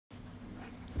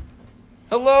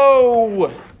Hello,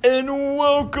 and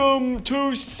welcome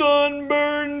to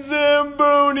Sunburn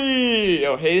Zamboni.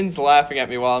 Oh, Hayden's laughing at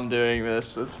me while I'm doing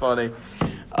this. It's funny.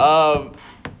 But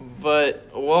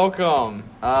welcome.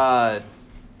 Why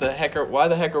the heck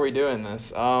are we doing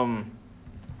this?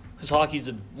 Because hockey's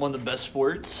one of the best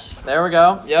sports. There we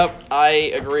go. Yep, I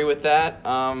agree with that.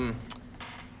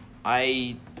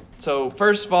 So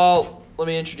first of all, let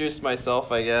me introduce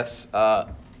myself, I guess. My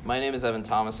name is Evan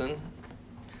Thomason.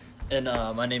 And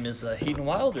my name is Hayden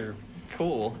Wilder.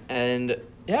 Cool. And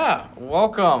yeah,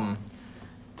 welcome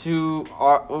to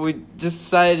what we just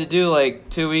decided to do like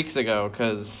 2 weeks ago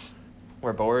because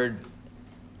we're bored.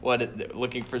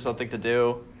 Looking for something to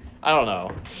do. I don't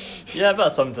know. Yeah,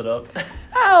 about sums it up.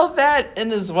 Oh, that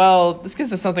and as well, this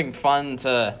gives us something fun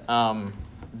to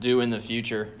do in the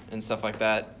future and stuff like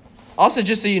that. Also,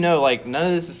 just so you know, like none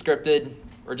of this is scripted.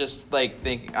 We're just like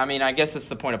think. I mean, I guess that's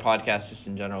the point of podcasts, just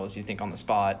in general, is you think on the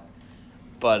spot.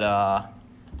 But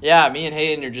yeah, me and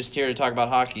Hayden are just here to talk about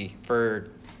hockey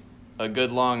for a good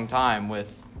long time with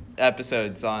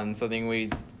episodes on something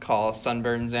we call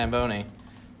Sunburn Zamboni.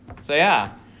 So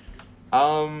yeah, do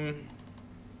you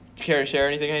care to share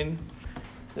anything, Hayden?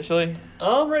 Initially?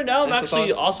 Right now I'm Initial actually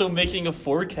thoughts? also making a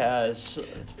forecast.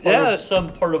 It's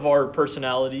part of our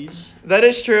personalities. That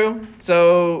is true.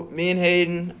 So me and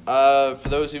Hayden, for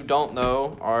those who don't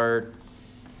know, are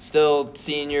still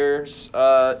seniors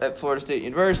at Florida State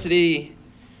University.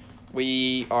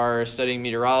 We are studying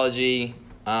meteorology.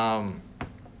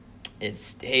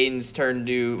 It's Hayden's turn to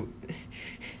do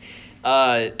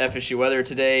FSU weather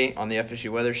today on the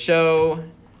FSU Weather Show,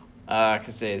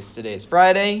 because today is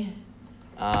Friday.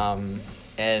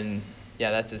 And yeah,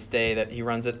 that's his day that he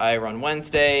runs it. I run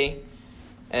Wednesday.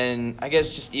 And I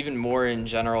guess just even more in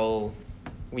general,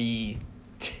 we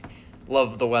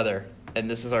love the weather. And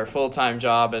this is our full-time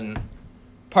job and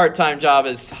part-time job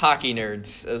as hockey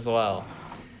nerds as well.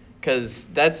 Because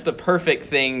that's the perfect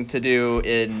thing to do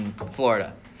in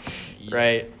Florida,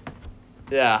 right?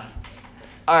 Yeah.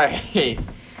 All right.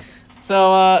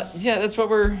 So yeah, that's what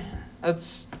we're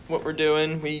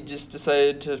doing. We just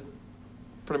decided to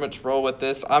pretty much roll with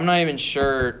this. I'm not even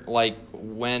sure like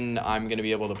when I'm gonna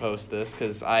be able to post this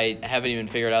because I haven't even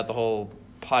figured out the whole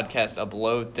podcast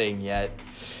upload thing yet.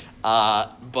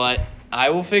 But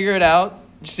I will figure it out.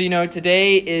 So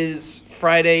today is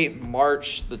Friday,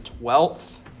 March the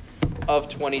 12th of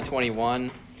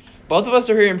 2021. Both of us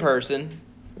are here in person.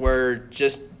 We're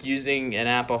just using an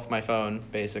app off my phone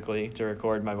basically to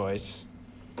record my voice.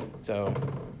 So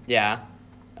yeah,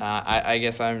 I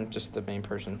guess I'm just the main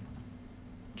person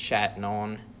chatting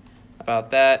on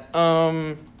about that.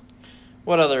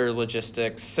 What other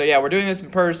logistics? So yeah, we're doing this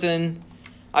in person.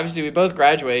 Obviously, we both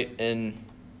graduate in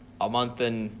a month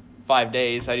and 5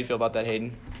 days. How do you feel about that,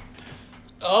 Hayden?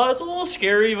 It's a little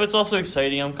scary, but it's also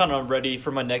exciting. I'm kind of ready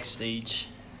for my next stage.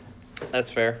 That's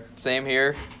fair. Same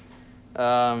here.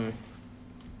 I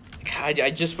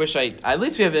just wish at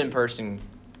least we have an in-person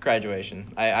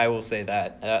graduation. I will say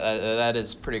that. That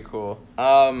is pretty cool.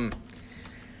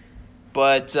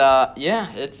 But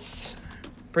yeah, it's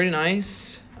pretty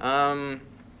nice. Running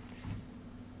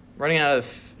out of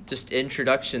just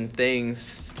introduction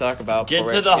things to talk about. Get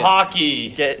to the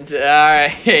hockey. All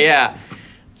right, yeah.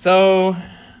 So,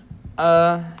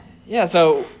 yeah.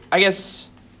 So I guess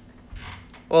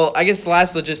the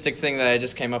last logistic thing that I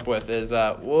just came up with is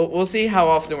we'll see how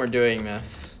often we're doing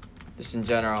this, just in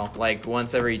general. Like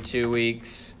once every 2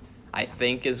 weeks, I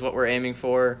think is what we're aiming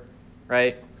for,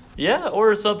 right? Yeah,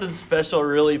 or if something special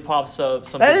really pops up.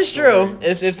 That is true.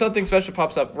 If something special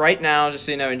pops up right now, just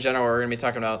so you know, in general, we're going to be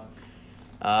talking about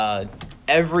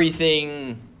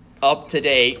everything up to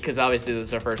date, because obviously this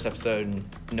is our first episode and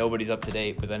nobody's up to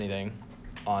date with anything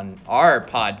on our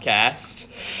podcast.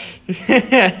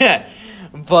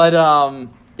 But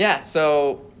yeah,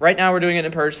 so right now we're doing it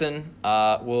in person.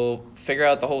 We'll figure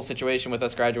out the whole situation with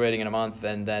us graduating in a month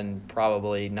and then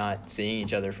probably not seeing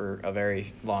each other for a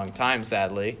very long time,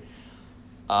 sadly.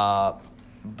 But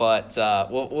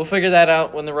we'll figure that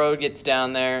out when the road gets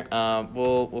down there.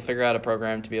 We'll figure out a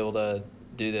program to be able to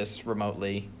do this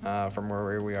remotely from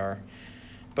where we are.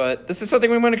 But this is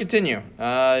something we want to continue.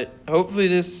 Hopefully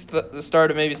this the start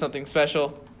of maybe something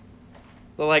special.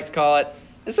 I like to call it.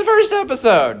 It's the first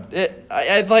episode.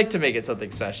 I'd like to make it something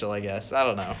special, I guess. I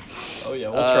don't know. Oh yeah,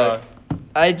 we'll try.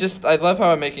 I love how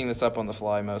I'm making this up on the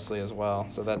fly mostly as well.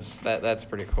 So that's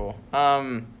pretty cool.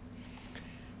 But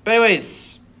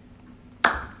anyways,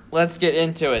 let's get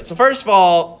into it. So first of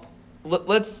all,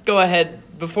 let's go ahead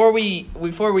before we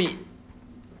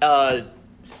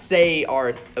say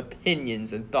our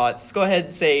opinions and thoughts. Let's go ahead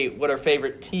and say what our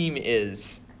favorite team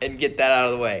is and get that out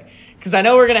of the way. because I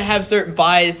know we're gonna have certain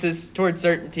biases towards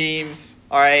certain teams.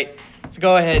 All right, so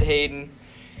go ahead, Hayden.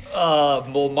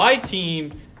 Well, my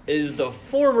team is the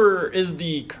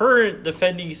current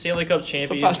defending Stanley Cup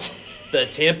champions, the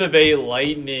Tampa Bay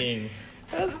Lightning.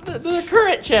 The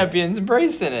current champions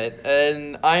embracing it,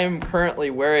 and I am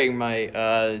currently wearing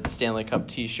my Stanley Cup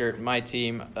T-shirt. My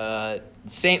team,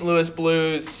 St. Louis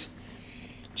Blues,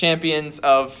 champions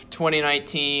of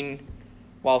 2019,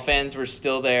 while fans were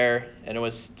still there, and it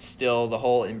was still the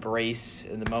whole embrace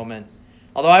in the moment.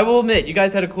 Although I will admit, you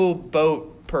guys had a cool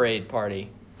boat parade party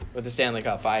with the Stanley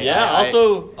Cup.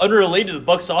 Also unrelated, the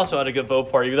Bucks also had a good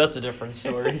boat party, but that's a different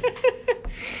story.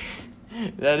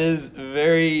 That is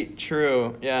very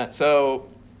true. Yeah, so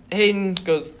Hayden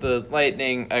goes with the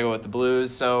Lightning, I go with the Blues.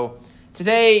 So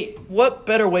today, what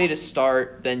better way to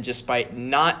start than just by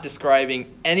not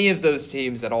describing any of those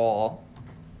teams at all?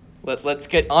 Let's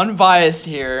get unbiased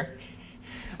here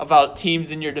about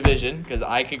teams in your division, because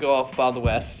I could go off about the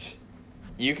West.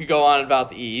 You could go on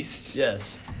about the East.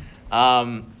 Yes.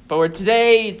 But we're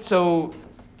today, so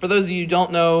for those of you who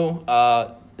don't know,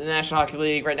 the National Hockey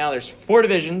League right now, there's 4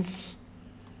 divisions.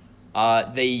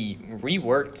 They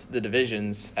reworked the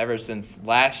divisions ever since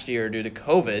last year due to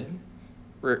COVID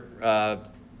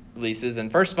releases.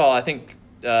 And first of all, I think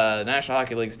the National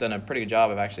Hockey League's done a pretty good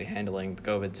job of actually handling the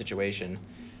COVID situation.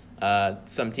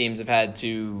 Some teams have had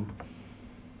to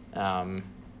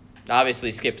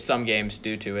obviously skip some games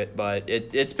due to it, but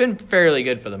it's been fairly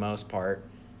good for the most part.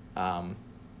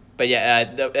 But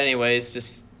yeah, anyways,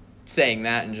 just saying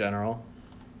that in general.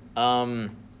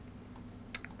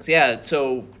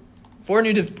 So 4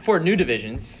 new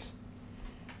divisions,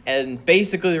 and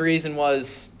basically the reason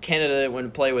was Canada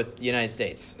wouldn't play with the United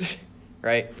States,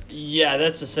 right? Yeah,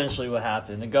 that's essentially what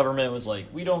happened. The government was like,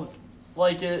 we don't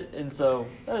like it, and so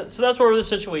that's where we're in the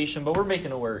situation, but we're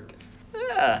making it work.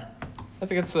 Yeah, I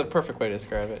think it's the perfect way to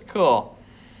describe it. Cool.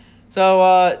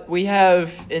 So we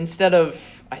have, instead of,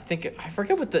 I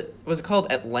forget was it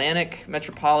called Atlantic,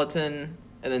 Metropolitan,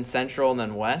 and then Central, and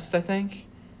then West, I think?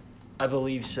 I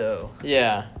believe so.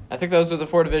 Yeah, I think those were the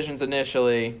 4 divisions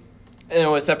initially, and it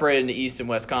was separated into East and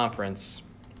West Conference.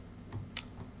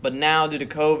 But now, due to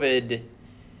COVID,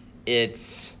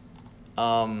 it's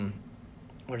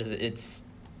It's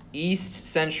East,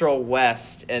 Central,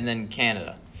 West, and then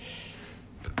Canada.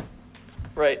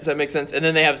 Right, does that make sense? And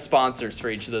then they have sponsors for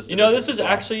each of those divisions. This is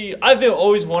actually, I've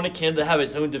always wanted Canada to have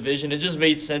its own division. It just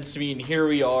made sense to me, and here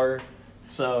we are.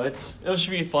 So it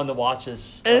should be fun to watch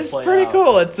this. It's play pretty out.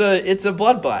 cool. It's a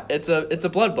bloodbath. It's a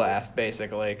bloodbath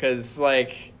basically, because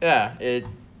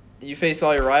you face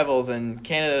all your rivals, and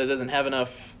Canada doesn't have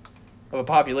enough of a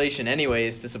population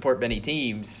anyways to support many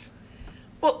teams.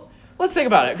 Well, let's think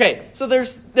about it. Okay, so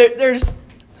there's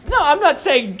no, I'm not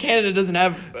saying Canada doesn't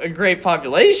have a great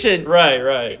population.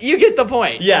 Right. You get the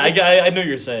point. Yeah, I know what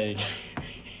you're saying.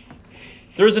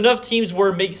 There's enough teams where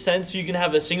it makes sense you can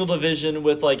have a single division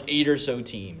with like 8 or so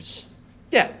teams.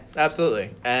 Yeah,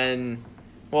 absolutely. And,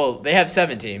 well, they have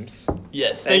 7 teams.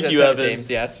 Yes, They thank have you, 7 Evan. teams,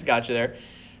 yes, got you there.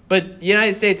 But the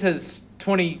United States has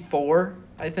 24,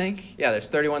 I think. Yeah, there's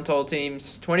 31 total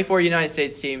teams. 24 United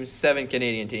States teams, 7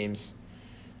 Canadian teams.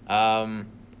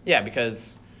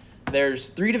 Because there's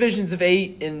 3 divisions of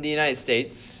 8 in the United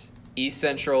States, East,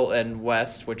 Central, and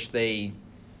West, which they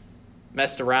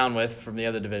messed around with from the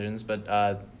other divisions, but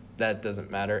that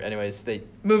doesn't matter. Anyways, they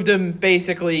moved them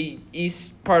basically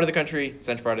east part of the country,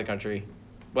 central part of the country,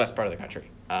 west part of the country.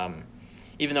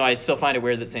 Even though I still find it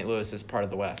weird that St. Louis is part of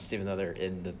the West, even though they're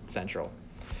in the Central.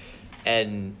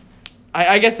 And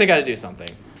I guess they got to do something.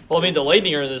 Well, I mean, the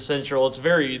Lightning are in the Central.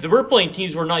 We're playing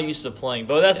teams we're not used to playing,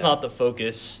 but that's not the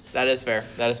focus. That is fair.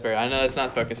 I know that's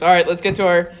not the focus. All right, let's get to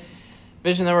our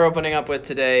division that we're opening up with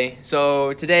today.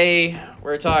 So today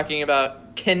we're talking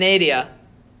about Canada.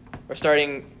 We're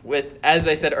starting with, as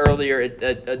I said earlier,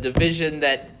 a division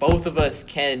that both of us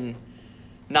can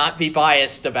not be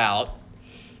biased about,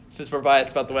 since we're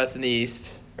biased about the West and the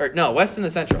East. Or no, West and the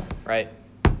Central, right?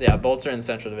 Yeah, Bolts are in the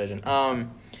Central Division.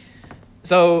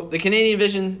 So the Canadian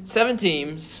Division, 7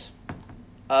 teams.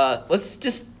 Let's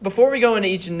just, before we go into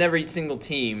each and every single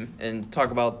team and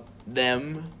talk about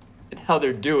them and how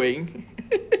they're doing,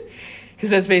 because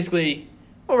that's basically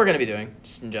what we're going to be doing,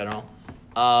 just in general.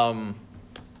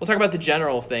 We'll talk about the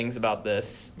general things about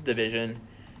this division.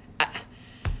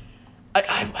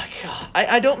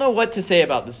 I don't know what to say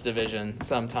about this division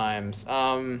sometimes.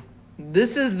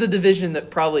 This is the division that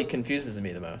probably confuses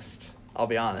me the most, I'll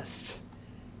be honest.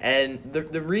 And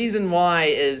the reason why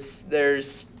is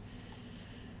there's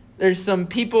some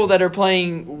people that are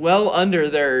playing well under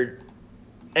their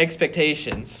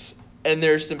expectations, and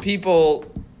there's some people,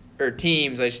 or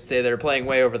teams, I should say, that are playing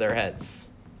way over their heads,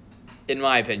 in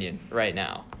my opinion, right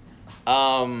now.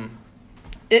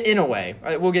 In a way,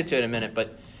 we'll get to it in a minute,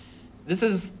 but this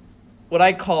is what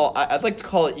I'd like to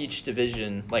call each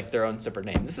division like their own separate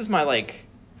name. This is my like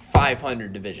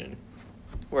 500 division,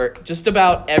 where just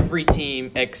about every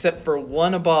team except for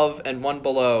one above and one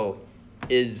below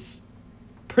is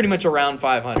pretty much around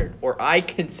 500, or I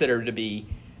consider to be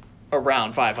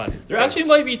around 500. There actually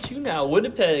might be two now.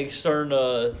 Winnipeg's starting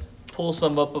to pull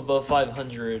some up above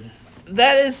 500.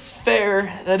 That is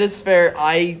fair.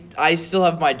 I still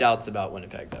have my doubts about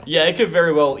Winnipeg, though. Yeah, it could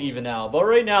very well even out. But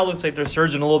right now, it looks like they're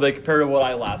surging a little bit compared to what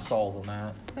I last saw them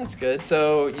at. That's good.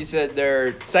 So you said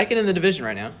they're second in the division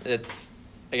right now. It's,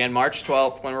 again, March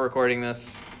 12th when we're recording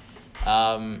this.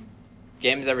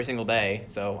 Games every single day,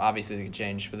 so obviously they could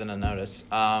change within a notice.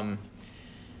 But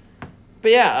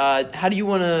yeah, how do you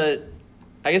want to...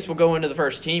 I guess we'll go into the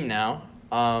first team now.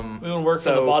 We want to work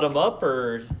from the bottom up,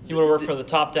 or you want to work from the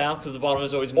top down, because the bottom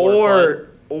is always more fun?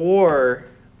 Or,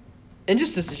 and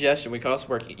just a suggestion, we could also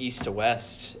work east to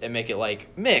west and make it like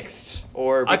mixed,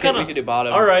 or we could do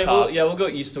bottom. All right, top. we'll go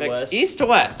east to west. East to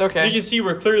west, okay. You can see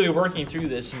we're clearly working through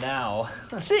this now.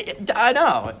 See, I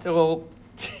know. Well,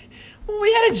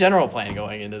 we had a general plan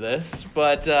going into this,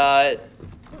 but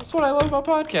that's what I love about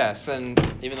podcasts. And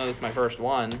even though this is my first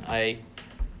one,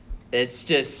 it's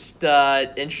just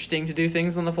interesting to do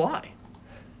things on the fly.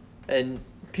 And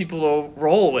people will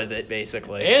roll with it,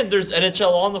 basically. And there's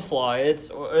NHL on the fly. It's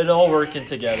all working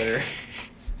together.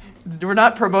 We're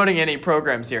not promoting any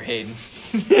programs here, Hayden.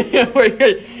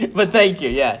 But thank you,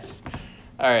 yes.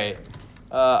 All right.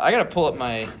 I got to pull up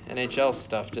my NHL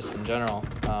stuff just in general.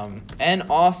 And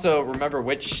also remember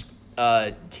which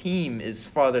team is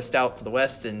farthest out to the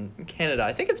west in Canada.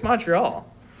 I think it's Montreal.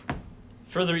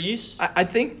 Further east? I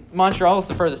think Montreal is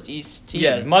the furthest east team.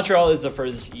 Yeah, Montreal is the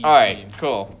furthest east All right, team.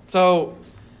 Cool. So,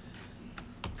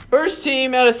 first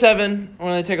team out of 7, I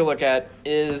want to take a look at,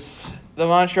 is the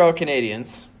Montreal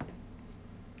Canadiens.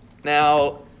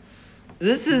 Now,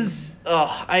 this is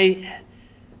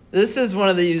one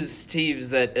of these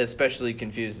teams that especially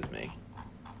confuses me.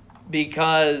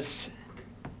 Because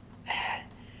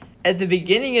at the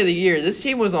beginning of the year, this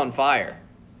team was on fire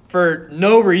for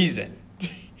no reason.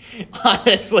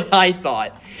 Honestly, I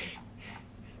thought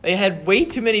they had way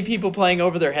too many people playing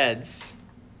over their heads,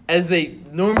 as they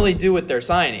normally do with their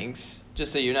signings,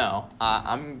 just so you know.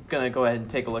 I'm going to go ahead and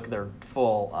take a look at their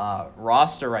full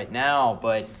roster right now,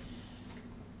 but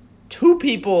 2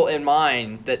 people in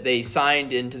mind that they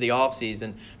signed into the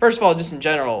offseason. First of all, just in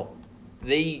general,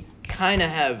 they kind of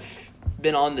have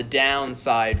been on the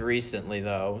downside recently,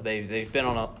 though. They've been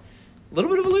on a little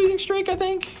bit of a losing streak, I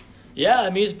think. Yeah, I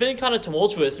mean, it's been kind of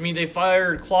tumultuous. I mean, they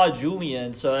fired Claude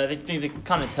Julien, so I think that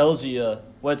kind of tells you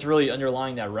what's really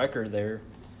underlying that record there.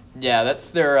 Yeah, that's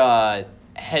their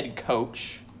head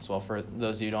coach as well, for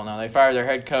those of you who don't know. They fired their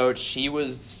head coach. He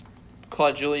was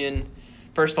Claude Julien.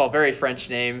 First of all, very French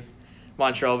name.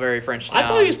 Montreal, very French town. I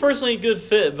thought he was personally a good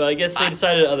fit, but I guess they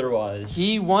decided otherwise.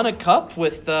 He won a cup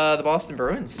with the Boston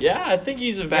Bruins. Yeah, I think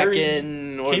he's a very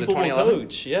capable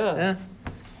coach. Yeah.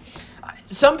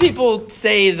 Some people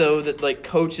say, though, that, like,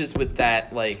 coaches with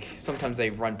that, like, sometimes they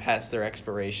run past their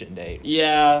expiration date.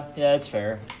 Yeah, that's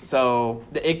fair. So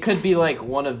it could be, like,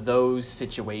 one of those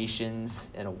situations,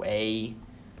 in a way,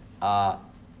 that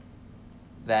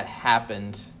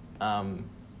happened,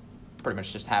 pretty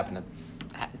much just happened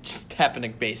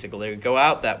to basically go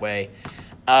out that way.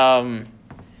 But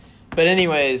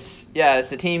anyways, yeah,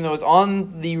 it's a team that was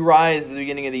on the rise at the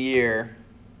beginning of the year.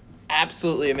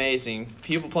 Absolutely amazing.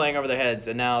 People playing over their heads,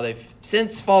 and now they've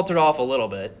since faltered off a little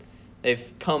bit.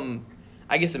 They've come,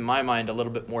 I guess in my mind, a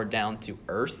little bit more down to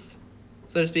earth,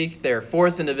 so to speak. They're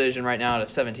 4th in division right now out of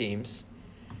 7 teams.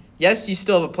 Yes, you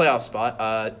still have a playoff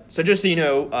spot. So just so you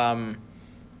know,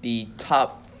 the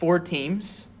top 4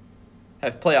 teams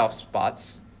have playoff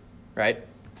spots, right,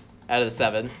 out of the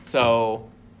 7. So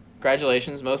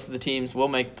congratulations. Most of the teams will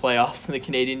make playoffs in the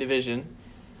Canadian division.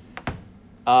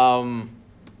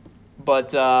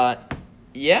 But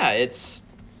yeah, it's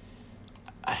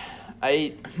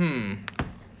I'm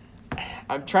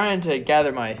trying to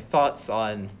gather my thoughts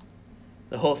on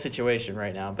the whole situation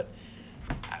right now, but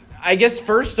I guess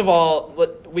first of all,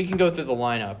 we can go through the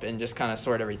lineup and just kind of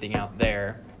sort everything out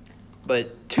there.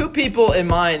 But 2 people in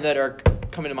mind that are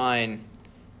coming to mind,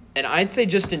 and I'd say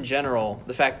just in general,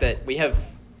 the fact that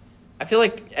I feel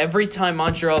like every time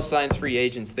Montreal signs free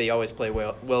agents, they always play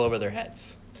well over their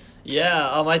heads.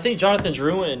 Yeah, I think Jonathan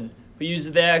Drouin,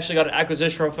 they actually got an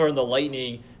acquisition from the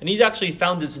Lightning, and he's actually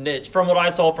found his niche from what I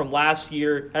saw from last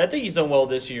year, and I think he's done well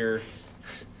this year.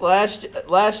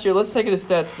 Last year, let's take it to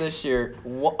stats this year.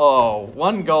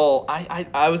 One goal.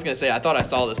 I was going to say, I thought I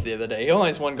saw this the other day. He only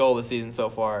has one goal this season so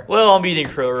far. Well, I'm eating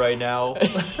crow right now.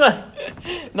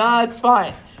 Nah, it's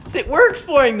fine. See, we're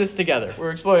exploring this together.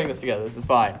 This is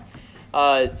fine.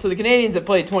 So the Canadians have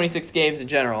played 26 games in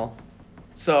general.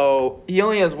 So he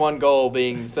only has one goal,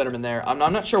 being centerman there. I'm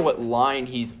not sure what line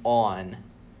he's on.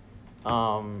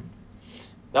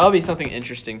 That'll be something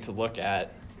interesting to look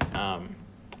at.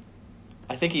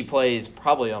 I think he plays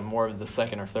probably on more of the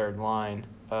second or third line.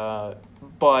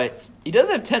 But he does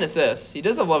have 10 assists. He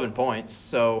does have 11 points.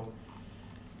 So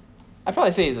I'd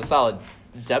probably say he's a solid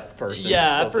depth person.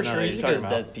 Yeah, for sure. He's a good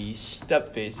depth piece.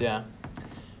 Depth piece, yeah.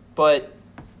 But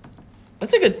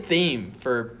that's a good theme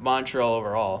for Montreal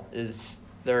overall, is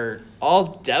they're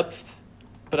all depth,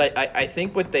 but I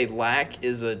think what they lack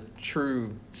is a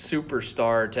true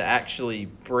superstar to actually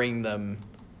bring them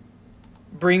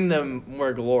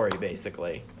more glory,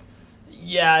 basically.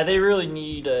 Yeah, they really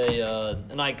need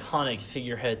an iconic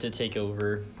figurehead to take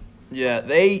over. Yeah,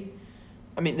 this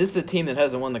is a team that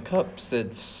hasn't won the Cup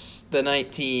since the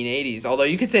 1980s, although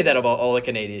you could say that about all the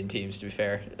Canadian teams, to be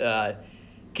fair.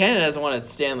 Canada hasn't won a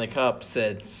Stanley Cup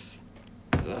since,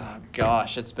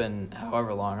 it's been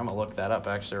however long. I'm going to look that up,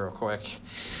 actually, real quick.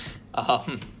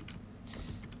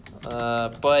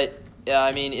 But, yeah,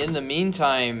 in the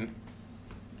meantime,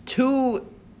 2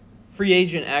 free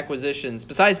agent acquisitions,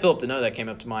 besides Philip Deneau that came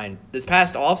up to mind, this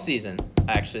past offseason,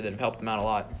 actually, that have helped them out a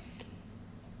lot.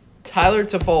 Tyler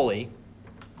Toffoli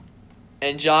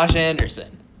and Josh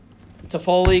Anderson.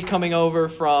 Toffoli coming over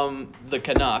from the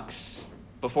Canucks.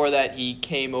 Before that, he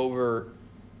came over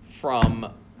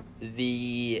from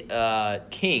the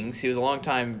Kings. He was a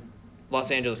longtime Los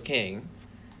Angeles King.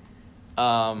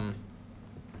 And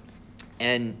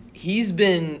he's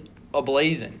been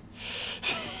ablazing,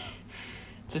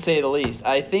 to say the least.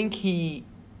 I think he's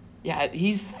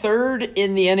third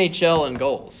in the NHL in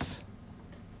goals.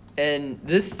 And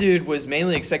this dude was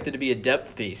mainly expected to be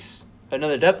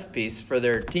another depth piece for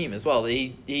their team as well.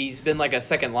 He's been like a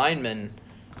second lineman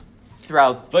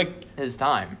throughout his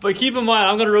time. But keep in mind,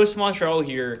 I'm going to roast Montreal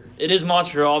here. It is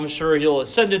Montreal. I'm sure he'll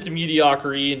ascend into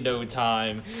mediocrity in no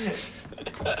time.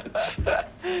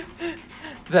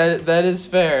 That is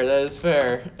fair. That's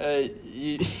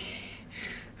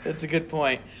a good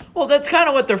point. Well, that's kind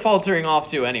of what they're faltering off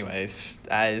to anyways.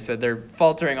 I said they're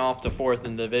faltering off to 4th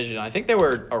in the division. I think they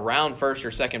were around 1st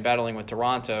or 2nd battling with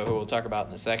Toronto, who we'll talk about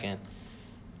in a second.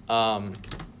 But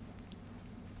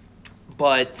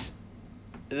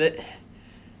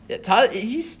Tyler,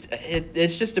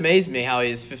 it's just amazed me how he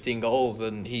has 15 goals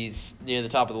and he's near the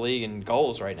top of the league in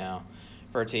goals right now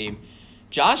for a team.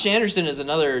 Josh Anderson is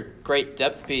another great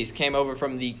depth piece. Came over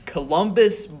from the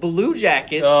Columbus Blue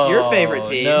Jackets, your favorite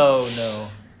team. No.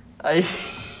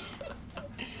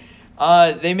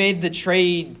 They made the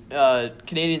trade.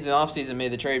 Canadians in offseason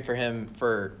made the trade for him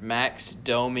for Max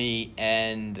Domi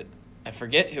and I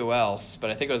forget who else, but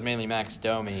I think it was mainly Max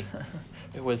Domi.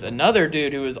 It was another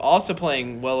dude who was also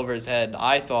playing well over his head,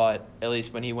 I thought, at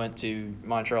least when he went to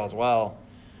Montreal as well.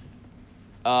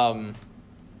 But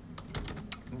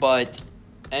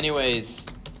anyways,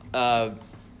 let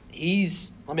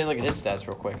me look at his stats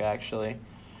real quick, actually.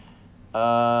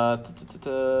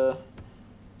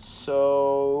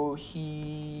 So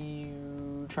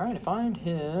trying to find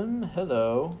him.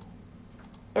 Hello.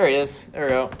 There he is. There we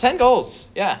go. 10 goals.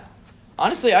 Yeah.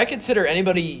 Honestly, I consider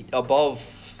anybody above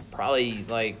probably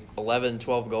like 11,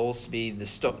 12 goals to be the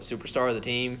superstar of the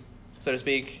team, so to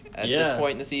speak, at this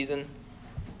point in the season.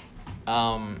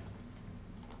 But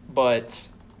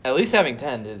at least having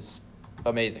 10 is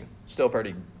amazing. Still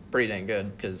pretty dang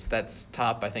good, because that's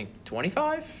top, I think,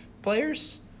 25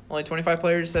 players. Only 25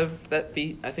 players have that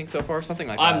feat, I think, so far, something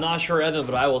like that. I'm not sure, Evan,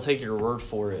 but I will take your word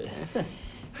for it.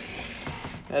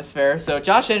 That's fair. So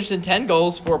Josh Anderson, 10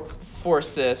 goals, 4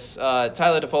 assists.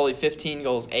 Tyler Toffoli, 15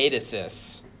 goals, 8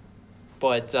 assists.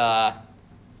 But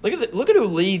look at who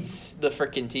leads the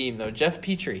freaking team, though. Jeff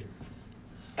Petrie.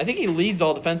 I think he leads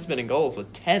all defensemen in goals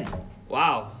with 10.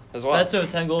 Wow. As well. That's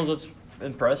 10 goals. That's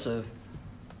impressive.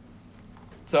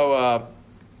 So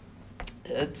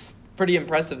it's pretty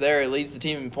impressive there. It leads the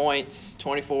team in points,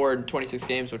 24 in 26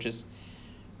 games, which is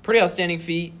pretty outstanding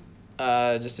feat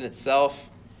just in itself.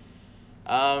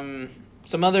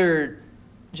 Some other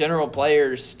general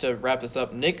players to wrap this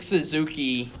up. Nick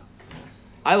Suzuki.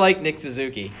 I like Nick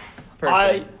Suzuki,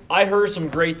 personally. I heard some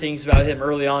great things about him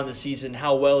early on in the season,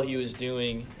 how well he was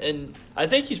doing. And I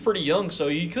think he's pretty young, so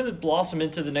he could blossom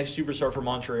into the next superstar for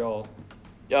Montreal.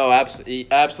 Oh,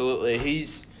 absolutely.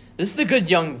 This is the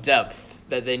good young depth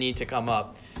that they need to come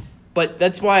up. But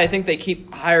that's why I think they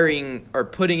keep hiring or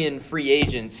putting in free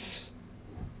agents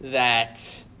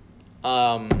that what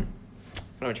am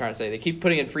I trying to say? They keep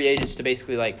putting in free agents to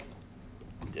basically what's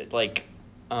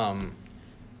the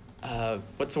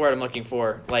word I'm looking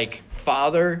for? Like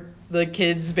father the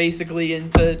kids basically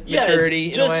into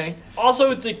maturity in a way.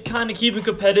 Also to kind of keep it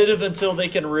competitive until they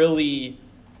can really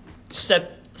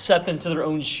step into their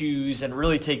own shoes and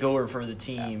really take over for the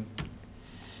team.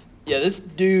 Yeah, this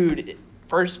dude.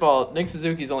 First of all, Nick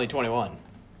Suzuki's only 21.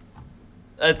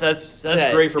 That's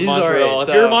great for Montreal. Right,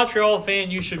 if you're a Montreal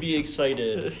fan, you should be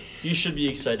excited. You should be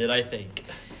excited, I think.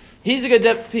 He's a good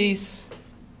depth piece.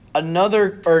 Young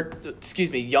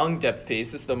depth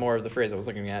piece. This is more of the phrase I was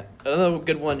looking at. Another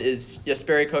good one is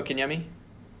Jesperi Kotkaniemi.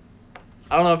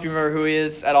 I don't know if you remember who he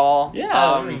is at all. Yeah,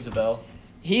 that rings a bell.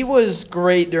 He was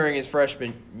great during his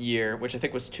freshman year, which I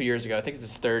think was 2 years ago. I think it's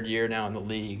his third year now in the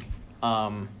league.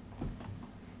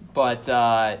 But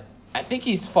I think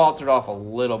he's faltered off a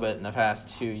little bit in the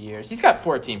past 2 years. He's got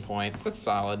 14 points. That's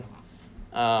solid.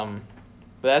 But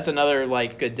that's another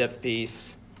good depth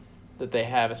piece that they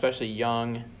have, especially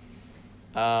young.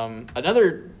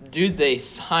 Another dude they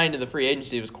signed in the free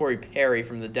agency was Corey Perry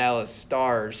from the Dallas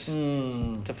Stars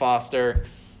to foster.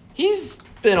 He's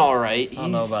been all right. I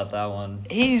don't know about that one.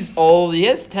 He's old. He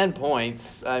has 10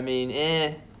 points. I mean,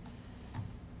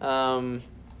 Some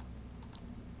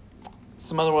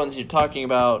other ones you're talking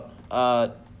about.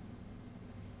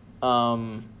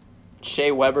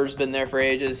 Shea Weber's been there for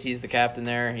ages. He's the captain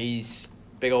there. He's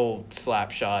big old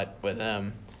slap shot with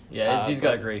him. Yeah, he's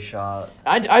got a great shot.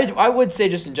 I would say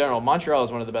just in general, Montreal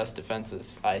is one of the best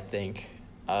defenses, I think,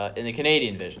 in the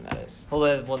Canadian division, that is. Well, they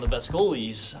have one of the best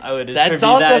goalies. I would That's attribute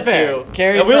also that fair. too.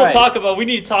 Carey and Price. we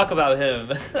need to talk about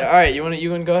him. All right, you want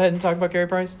to go ahead and talk about Carey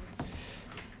Price?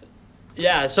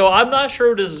 Yeah, so I'm not sure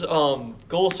what his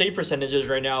goal save percentage is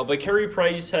right now, but Carey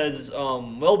Price has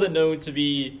been known to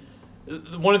be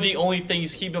one of the only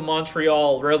things keeping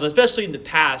Montreal relevant, especially in the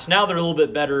past. Now they're a little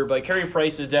bit better, but Carey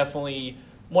Price is definitely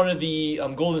one of the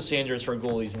golden standards for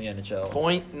goalies in the NHL.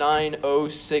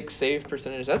 .906 save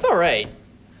percentage. That's all right.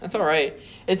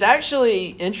 It's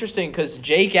actually interesting because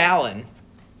Jake Allen,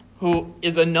 who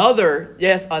is another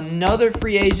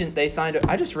free agent they signed.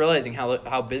 I just realizing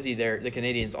how busy the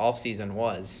Canadiens offseason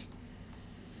was.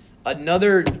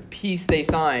 Another piece they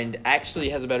signed actually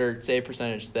has a better save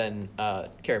percentage than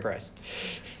Carey Price.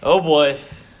 Oh boy.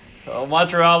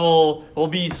 Montreal will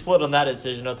be split on that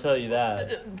decision, I'll tell you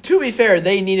that. To be fair,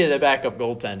 they needed a backup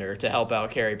goaltender to help out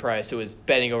Carey Price, who was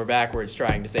bending over backwards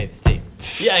trying to save his team.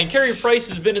 Yeah, and Carey Price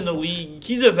has been in the league.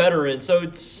 He's a veteran, so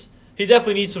he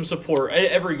definitely needs some support.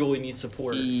 Every goalie needs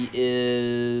support. He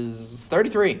is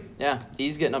 33. Yeah,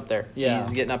 he's getting up there. Yeah.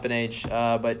 He's getting up in age.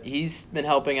 But he's been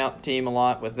helping out the team a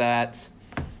lot with that.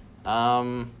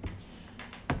 All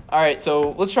right,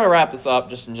 so let's try to wrap this up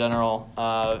just in general.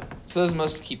 So those are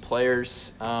most key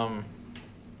players.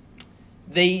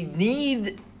 They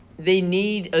need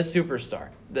a superstar.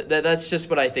 That's just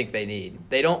what I think they need.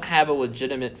 They don't have a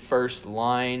legitimate first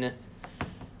line.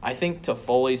 I think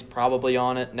Toffoli's probably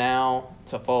on it now.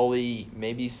 Toffoli,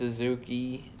 maybe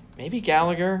Suzuki, maybe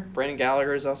Gallagher. Brandon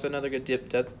Gallagher is also another good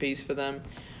depth piece for them.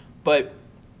 But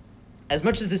as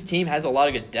much as this team has a lot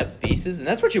of good depth pieces, and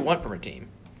that's what you want from a team,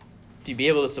 to be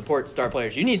able to support star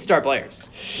players, you need star players.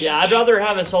 Yeah, I'd rather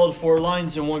have a solid 4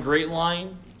 lines than one great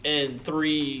line and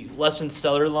 3 less than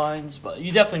stellar lines, but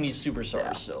you definitely need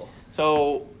superstars still.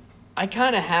 So I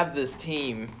kind of have this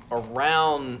team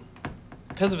around,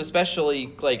 because of especially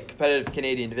competitive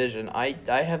Canadian division, I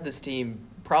have this team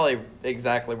probably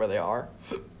exactly where they are.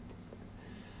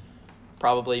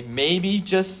 Probably maybe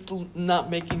just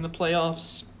not making the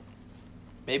playoffs.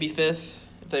 Maybe 5th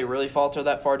if they really falter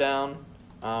that far down.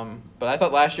 But I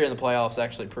thought last year in the playoffs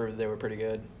actually proved they were pretty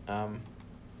good. But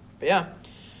yeah.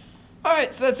 All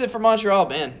right, so that's it for Montreal,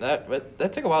 man.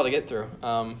 That took a while to get through.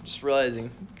 Just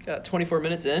realizing, got 24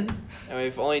 minutes in, and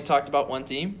we've only talked about one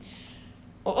team.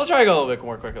 Well, I'll try to go a little bit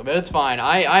more quickly, but it's fine.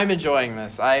 I'm enjoying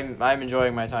this. I'm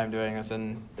enjoying my time doing this,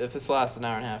 and if this lasts an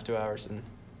hour and a half, 2 hours, then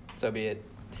so be it.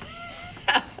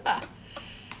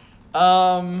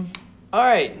 All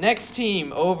right, next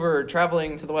team over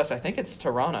traveling to the west. I think it's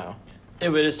Toronto.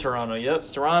 It is Toronto, yep.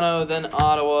 It's Toronto, then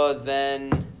Ottawa,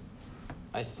 then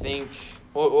I think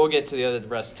we'll get to the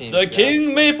rest teams. The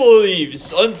King Maple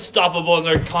Leafs, unstoppable in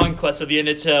their conquest of the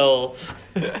NHL.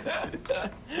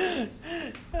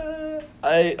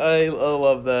 I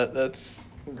love that. That's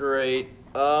great.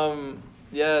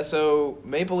 Yeah, so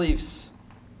Maple Leafs,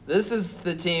 this is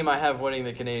the team I have winning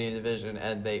the Canadian division,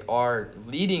 and they are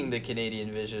leading the Canadian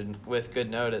division with good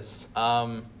notice.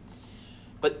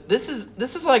 But this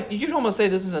is like, you could almost say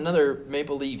this is another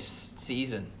Maple Leafs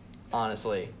season,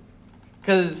 honestly,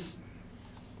 because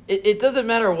it doesn't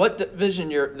matter what division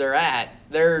they're at,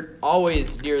 they're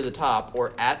always near the top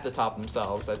or at the top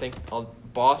themselves. I think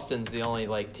Boston's the only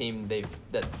like team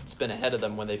that's been ahead of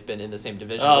them when they've been in the same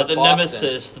division. Oh, with the Boston.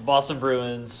 nemesis, the Boston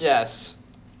Bruins. Yes.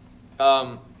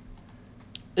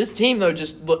 This team though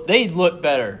they look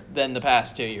better than the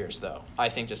past 2 years though. I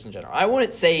think just in general. I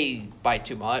wouldn't say by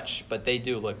too much, but they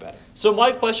do look better. So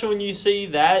my question when you say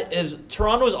that is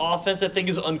Toronto's offense I think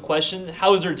is unquestioned.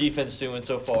 How is their defense doing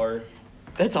so far?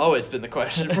 That's always been the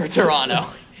question for Toronto.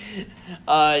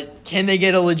 Can they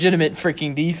get a legitimate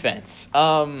freaking defense?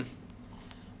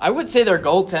 I would say their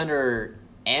goaltender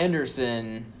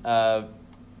Anderson. Why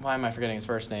am I forgetting his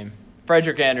first name?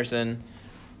 Frederik Andersen.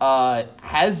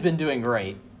 Has been doing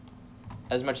great,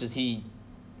 as much as he,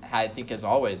 I think, has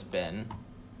always been,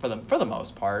 for the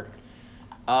most part.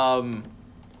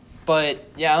 But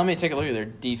yeah, let me take a look at their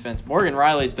defense. Morgan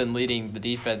Riley's been leading the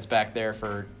defense back there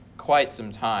for quite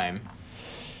some time,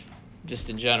 just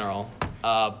in general.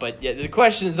 But yeah, the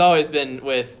question has always been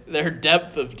with their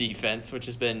depth of defense, which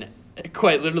has been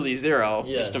quite literally zero,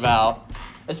 Yes. just about.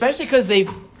 Especially because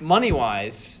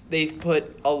money-wise, they've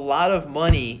put a lot of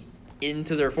money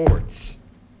into their forwards.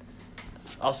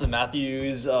 Austin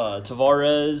Matthews,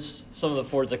 Tavares, some of the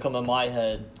forwards that come in my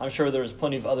head. I'm sure there's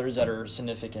plenty of others that are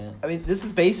significant. I mean, this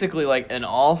is basically like an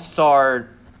all-star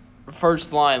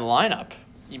first-line lineup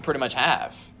you pretty much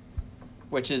have,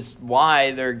 which is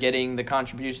why they're getting the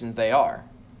contributions they are,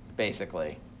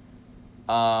 basically.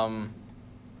 But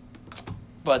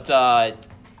I'd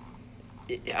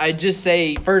just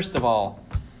say, first of all,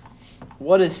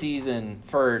 what a season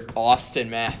for Austin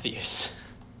Matthews.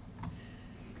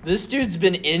 This dude's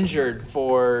been injured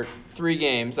for 3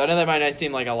 games. I know that might not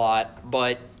seem like a lot,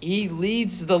 but he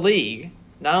leads the league,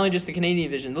 not only just the Canadian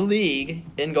division, the league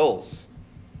in goals.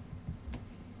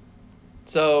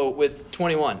 So with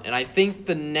 21. And I think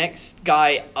the next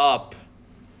guy up,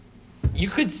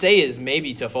 you could say, is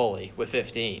maybe Toffoli with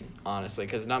 15, honestly,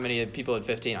 because not many people at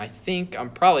 15. I think I'm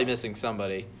probably missing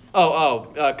somebody.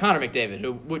 Connor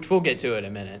McDavid, which we'll get to in a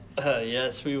minute.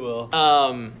 Yes, we will.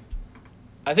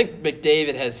 I think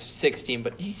McDavid has 16,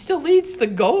 but he still leads the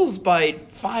goals by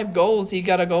 5 goals. He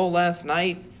got a goal last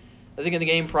night. I think in the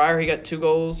game prior he got 2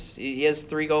 goals. He has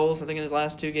 3 goals, I think, in his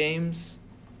last 2 games.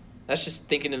 That's just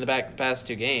thinking in the past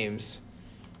 2 games.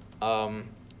 But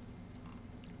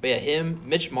yeah, him,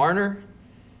 Mitch Marner,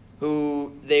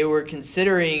 who they were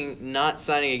considering not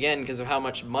signing again because of how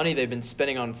much money they've been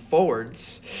spending on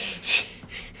forwards.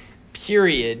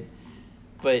 Period.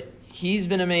 But he's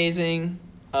been amazing.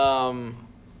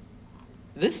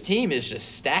 This team is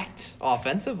just stacked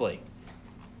offensively.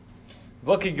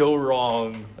 What could go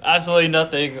wrong? Absolutely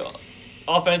nothing.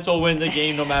 Offense will win the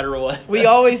game no matter what. We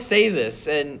always say this,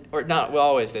 we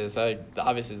always say this.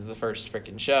 Obviously, this is the first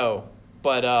freaking show,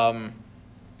 but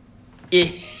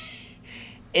it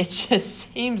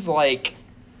just seems like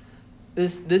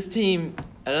this team,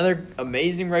 another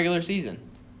amazing regular season,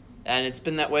 and it's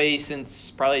been that way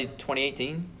since probably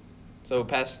 2018. So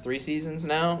past 3 seasons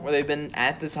now where they've been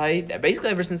at this height, basically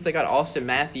ever since they got Austin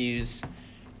Matthews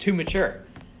to mature.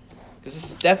 This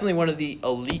is definitely one of the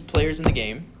elite players in the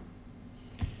game.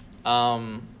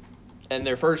 And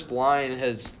their first line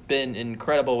has been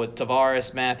incredible with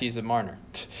Tavares, Matthews, and Marner.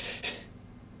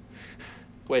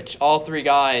 Which all 3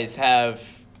 guys have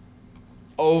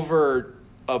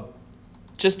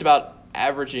just about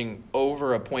averaging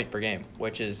over a point per game,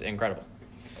 which is incredible.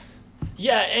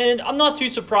 Yeah, and I'm not too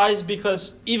surprised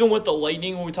because even with the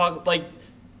Lightning, when we talk,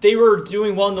 they were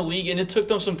doing well in the league, and it took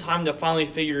them some time to finally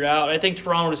figure it out. I think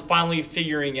Toronto is finally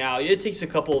figuring out. It takes a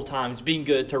couple of times being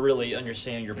good to really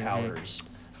understand your powers.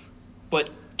 But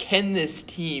can this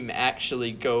team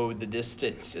actually go the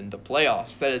distance in the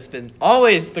playoffs? That has been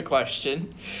always the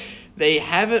question. They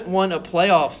haven't won a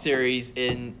playoff series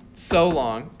in so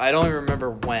long. I don't even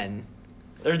remember when.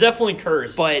 They're definitely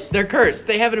cursed. But they're cursed.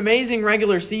 They have an amazing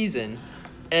regular season,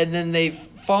 and then they've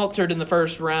faltered in the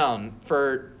first round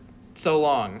for so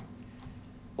long.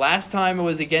 Last time it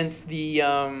was against the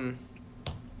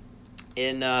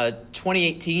in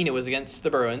 2018 it was against the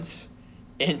Bruins.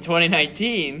 In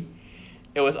 2019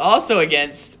 it was also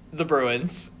against the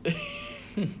Bruins.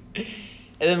 And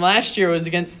then last year it was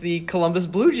against the Columbus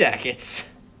Blue Jackets.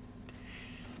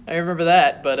 I remember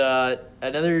that, but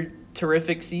another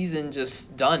terrific season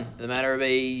just done in the matter of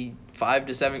a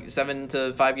 7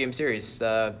 to 5 game series.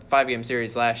 5-game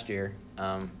series last year.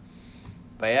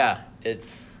 But yeah,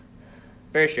 it's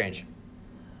very strange.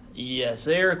 Yes,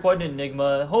 they are quite an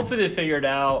enigma. Hopefully they figure it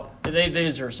out. They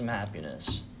deserve some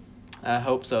happiness. I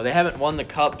hope so. They haven't won the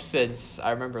cup since,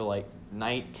 I remember, like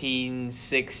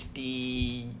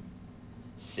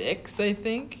 1966, I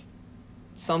think.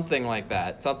 Something like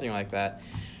that.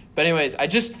 But anyways, I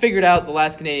just figured out the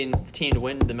last Canadian team to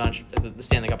win the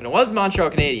Stanley Cup, and it was the Montreal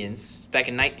Canadiens back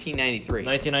in 1993.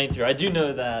 1993. I do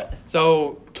know that.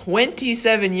 So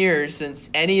 27 years since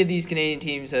any of these Canadian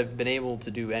teams have been able to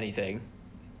do anything.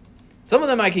 Some of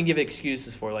them I can give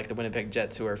excuses for, like the Winnipeg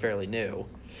Jets, who are fairly new.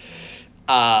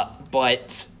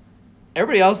 But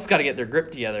everybody else has got to get their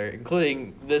grip together,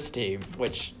 including this team,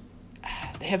 which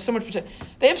they have so much potential.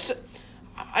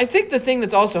 I think the thing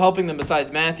that's also helping them,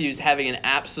 besides Matthews having an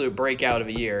absolute breakout of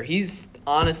a year, he's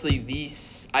honestly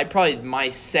probably my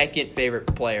second favorite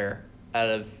player out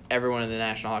of everyone in the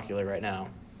National Hockey League right now.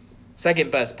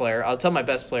 Second best player. I'll tell my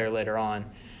best player later on.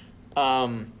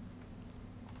 But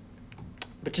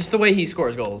just the way he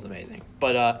scores goals is amazing.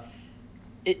 But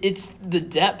it's the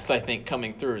depth, I think,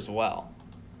 coming through as well.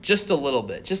 Just a little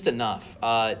bit. Just enough.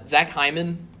 Zach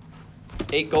Hyman,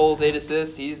 8 goals, 8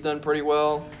 assists. He's done pretty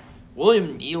well.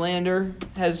 William Nylander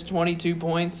has 22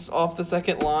 points off the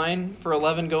second line for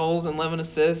 11 goals and 11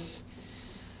 assists.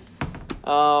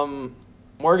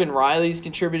 Morgan Riley's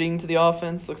contributing to the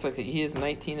offense. Looks like he has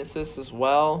 19 assists as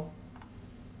well.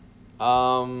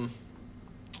 They're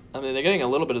getting a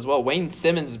little bit as well. Wayne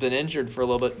Simmons has been injured for a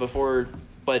little bit before,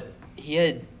 but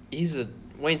Wayne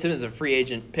Simmons is a free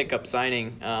agent pickup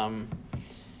signing. I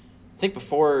think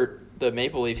before the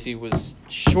Maple Leafs, he was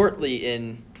shortly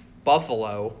in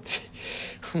Buffalo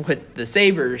with the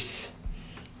Sabres,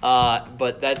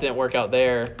 but that didn't work out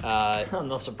there. I'm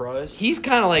not surprised. He's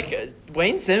kind of like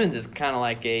Wayne Simmons is kind of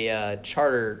like a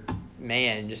charter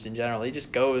man just in general. He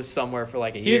just goes somewhere for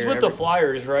like a year. He's with the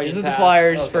Flyers, right? He's with the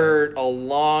Flyers for a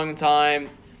long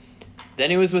time. Then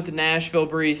he was with Nashville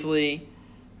briefly.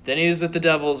 Then he was with the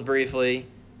Devils briefly.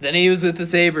 Then he was with the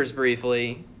Sabres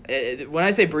briefly. When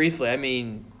I say briefly, I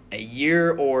mean a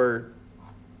year or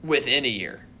within a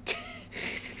year.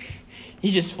 He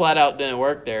just flat out didn't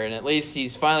work there, and at least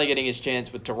he's finally getting his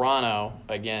chance with Toronto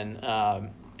again.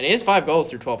 And he has 5 goals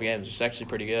through 12 games, which is actually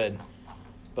pretty good.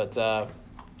 But that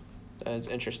is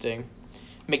interesting.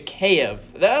 Mikheyev,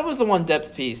 that was the other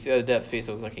depth piece I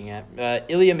was looking at.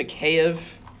 Ilya Mikheyev,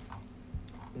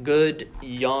 good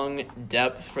young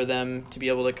depth for them to be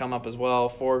able to come up as well.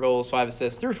 4 goals, 5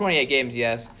 assists through 28 games,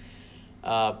 yes.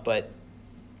 But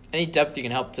any depth you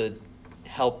can help the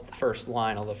first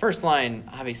line, although the first line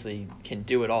obviously can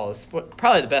do it all. It's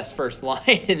probably the best first line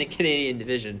in the Canadian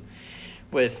division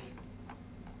with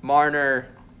Marner,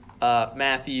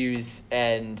 Matthews,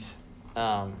 and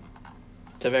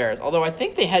Tavares. Although I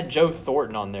think they had Joe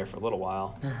Thornton on there for a little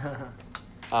while.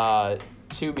 To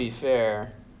be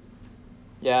fair.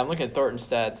 Yeah, I'm looking at Thornton's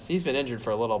stats. He's been injured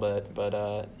for a little bit, but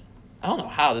I don't know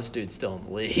how this dude's still in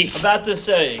the league. About to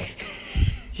say.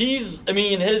 His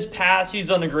past, he's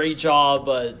done a great job,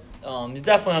 but he's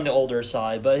definitely on the older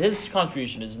side. But his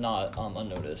contribution is not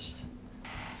unnoticed.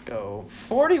 Let's go.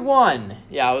 41.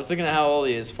 Yeah, I was looking at how old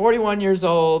he is. 41 years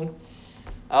old.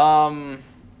 You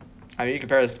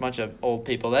compare this to a bunch of old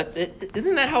people.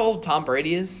 Isn't that how old Tom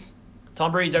Brady is?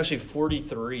 Tom Brady's actually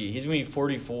 43. He's going to be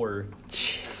 44.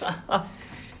 Jeez.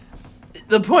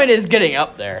 The point is getting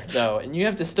up there, though, and you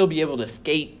have to still be able to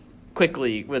skate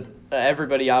quickly with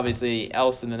everybody obviously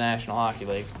else in the National Hockey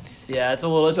League. Yeah, it's a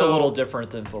little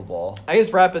different than football. I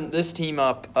guess wrapping this team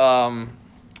up,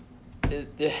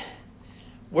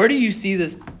 where do you see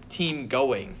this team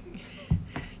going?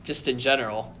 Just in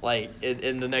general, like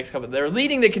in the next couple. They're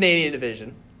leading the Canadian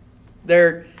division.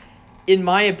 They're, in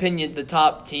my opinion, the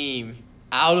top team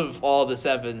out of all the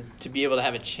 7 to be able to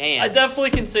have a chance. I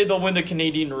definitely can say they'll win the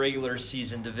Canadian regular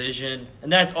season division,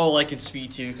 and that's all I can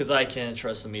speak to because I can't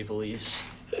trust the Maple Leafs.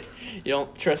 You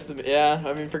don't trust them?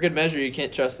 Yeah, for good measure, you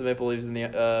can't trust the Maple Leafs in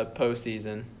the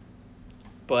postseason.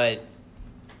 But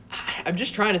I'm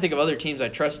just trying to think of other teams I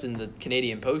trust in the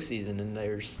Canadian postseason, and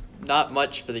there's not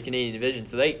much for the Canadian division.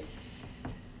 So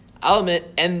I'll admit,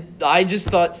 and I just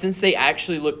thought since they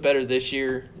actually look better this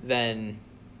year than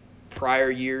prior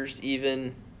years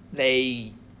even,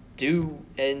 they do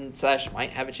and /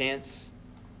 might have a chance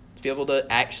to be able to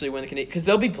actually win the Canadian, because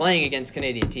they'll be playing against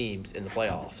Canadian teams in the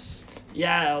playoffs.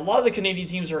 Yeah, a lot of the Canadian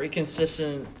teams are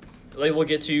inconsistent. Like we'll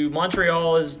get to,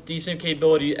 Montreal has decent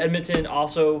capability. Edmonton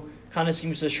also kind of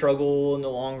seems to struggle in the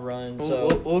long run.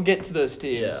 So we'll get to those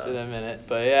teams in a minute,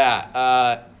 but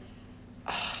yeah,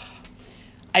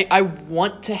 I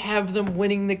want to have them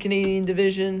winning the Canadian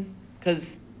division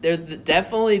because they're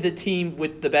definitely the team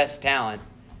with the best talent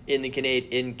in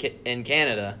in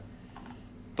Canada,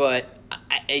 but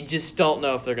I just don't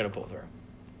know if they're gonna pull through.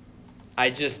 I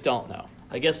just don't know.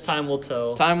 I guess time will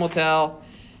tell. Time will tell.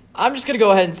 I'm just gonna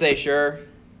go ahead and say sure.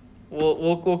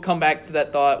 We'll come back to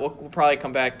that thought. We'll probably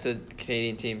come back to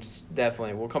Canadian teams.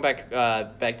 Definitely. We'll come back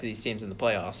to these teams in the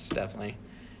playoffs. Definitely.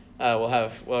 We'll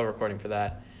have a recording for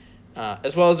that,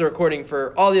 as well as a recording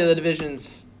for all the other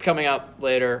divisions coming up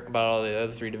later about all the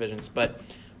other 3 divisions. But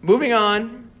moving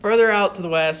on further out to the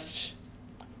west,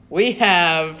 we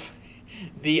have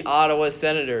the Ottawa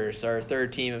Senators, our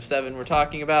 3rd team of 7 we're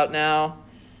talking about now.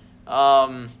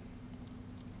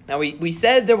 Now we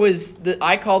said there was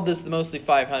I called this the mostly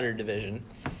 500 division,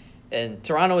 and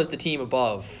Toronto is the team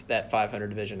above that 500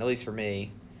 division, at least for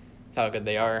me. That's how good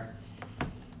they are.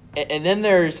 And then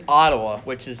there's Ottawa,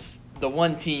 which is the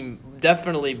one team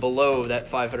definitely below that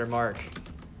 500 mark.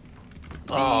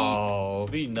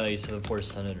 Be nice to the poor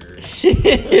Senators.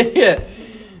 Yeah,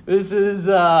 this is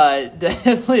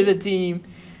definitely the team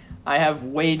I have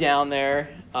way down there.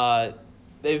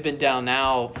 They've been down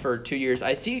now for 2 years.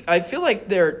 I feel like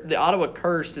the Ottawa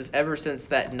curse is ever since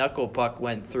that knuckle puck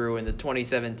went through in the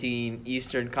 2017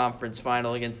 Eastern Conference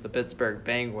Final against the Pittsburgh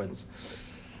Penguins.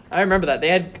 I remember that. They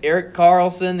had Erik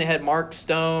Karlsson. They had Mark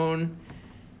Stone.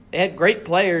 They had great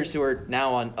players who are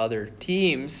now on other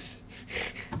teams,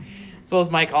 as well as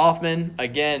Mike Hoffman,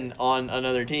 again on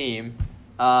another team.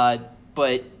 But,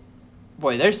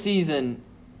 boy, their season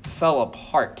fell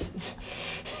apart.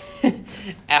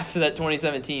 After that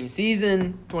 2017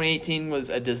 season, 2018 was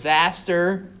a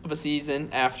disaster of a season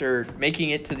after making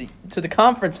it to the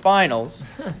conference finals.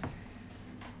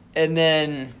 And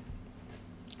then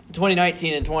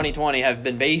 2019 and 2020 have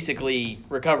been basically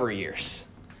recovery years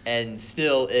and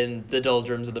still in the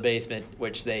doldrums of the basement,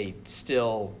 which they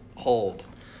still hold.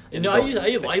 I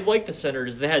like the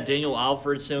Senators. They had Daniel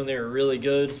Alfredsson. They were really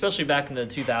good, especially back in the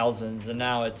 2000s, and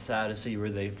now it's sad to see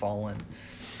where they've fallen.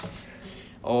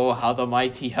 Oh, how the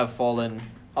mighty have fallen.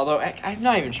 Although, I'm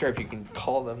not even sure if you can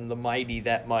call them the mighty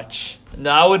that much.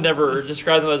 No, I would never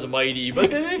describe them as mighty,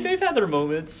 but they've had their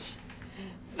moments.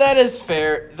 That is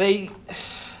fair.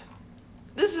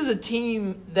 This is a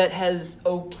team that has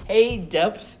okay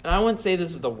depth. And I wouldn't say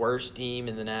this is the worst team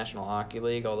in the National Hockey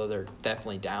League, although they're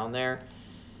definitely down there.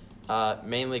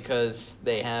 Mainly because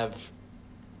they have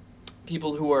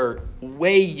people who are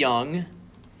way young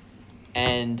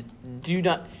and do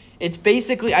not... It's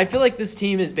basically, I feel like this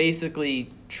team is basically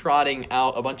trotting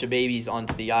out a bunch of babies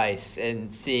onto the ice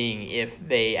and seeing if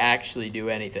they actually do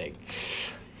anything.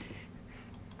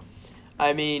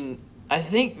 I mean, I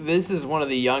think this is one of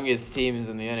the youngest teams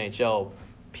in the NHL,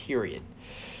 period.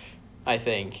 I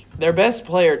think. Their best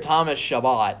player, Thomas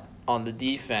Chabot, on the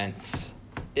defense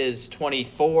is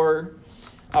 24.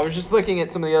 I was just looking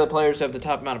at some of the other players who have the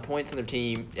top amount of points on their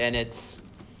team, and it's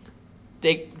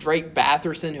Drake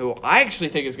Batherson, who I actually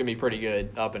think is going to be pretty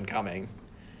good up and coming,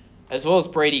 as well as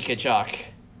Brady Tkachuk,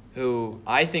 who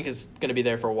I think is going to be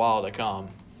there for a while to come,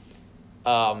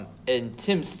 and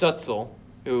Tim Stutzel,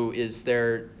 who is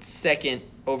their 2nd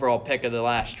overall pick of the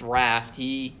last draft.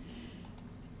 He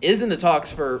is in the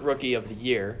talks for Rookie of the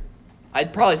Year.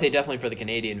 I'd probably say definitely for the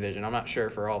Canadian division. I'm not sure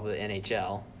for all the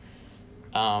NHL.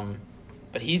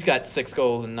 But he's got 6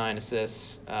 goals and 9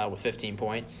 assists with 15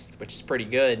 points, which is pretty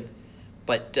good.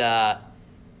 But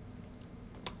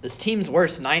this team's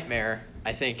worst nightmare,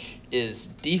 I think, is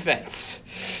defense.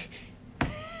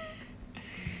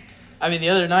 I mean, the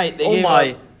other night they gave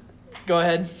up. Go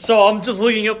ahead. So I'm just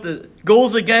looking up the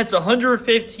goals against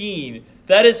 115.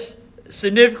 That is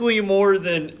significantly more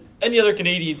than any other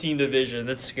Canadian team division.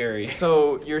 That's scary.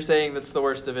 So you're saying that's the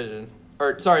worst division?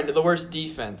 Or, sorry, the worst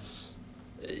defense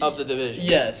of the division.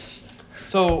 Yes.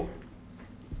 So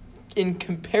in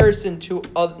comparison to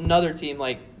another team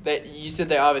like that, you said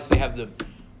they obviously have the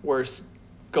worst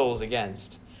goals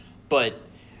against, but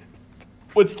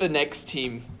what's the next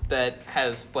team that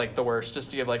has like the worst,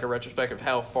 just to give like a retrospective of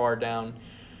how far down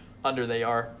under they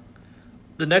are?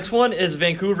 The next one is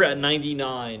Vancouver at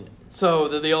 99. So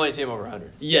they're the only team over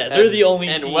 100. Yes, they're the only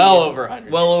and team. well over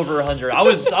 100. Well over 100. I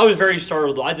was very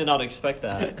startled. I did not expect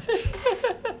that.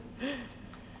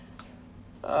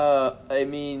 I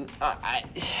mean,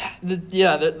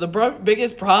 the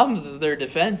biggest problems is their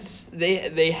defense.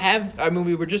 They have. I mean,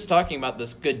 we were just talking about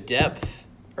this good depth,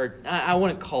 or I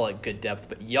wouldn't call it good depth,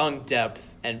 but young depth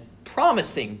and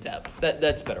promising depth.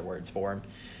 That's better words for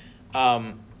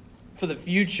them. For the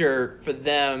future, for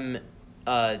them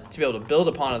to be able to build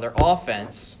upon their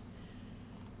offense,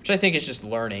 which I think is just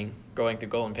learning, going through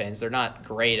growing pains. They're not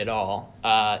great at all,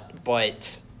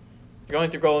 but they're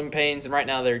going through growing pains, and right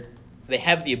now they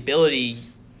have the ability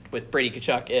with Brady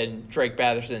Tkachuk and Drake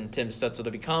Batherson, Tim Stutzel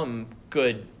to become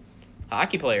good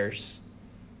hockey players.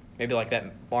 Maybe like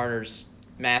that Marner's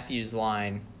Matthews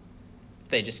line. If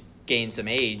they just gain some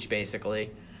age,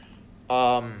 basically.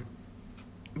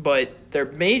 But their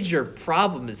major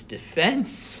problem is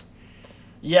defense.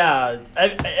 Yeah,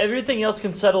 everything else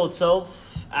can settle itself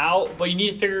out, but you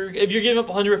need to figure if you're giving up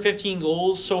 115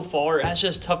 goals so far, that's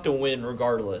just tough to win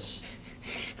regardless.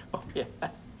 Oh, yeah.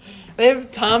 They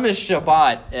have Thomas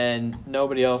Chabot and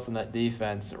nobody else in that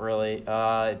defense, really.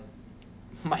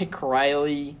 Mike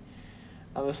Riley.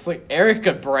 I was like,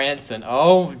 Erica Branson.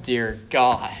 Oh, dear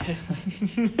God.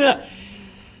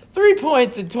 3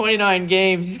 points in 29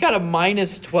 games. He's got a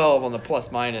minus 12 on the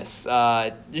plus minus.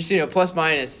 Just so you know, plus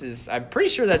minus is, I'm pretty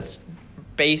sure that's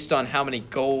based on how many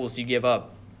goals you give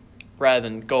up rather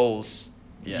than goals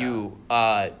you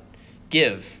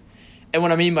give. And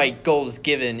what I mean by goals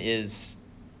given is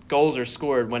goals are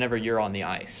scored whenever you're on the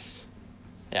ice.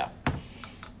 Yeah.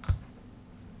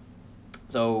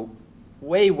 So,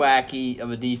 way wacky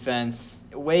of a defense,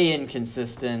 way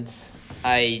inconsistent.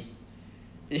 They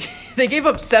gave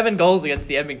up 7 goals against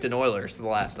the Edmonton Oilers the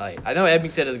last night. I know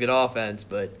Edmonton has good offense,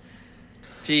 but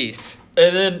jeez.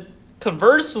 And then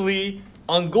conversely,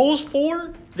 on goals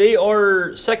for, they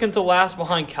are second to last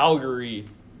behind Calgary.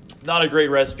 Not a great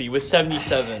recipe with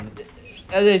 77.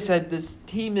 As I said, this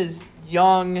team is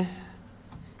young.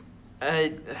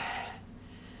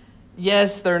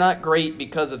 Yes, they're not great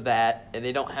because of that, and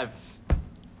they don't have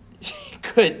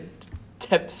good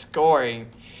depth scoring.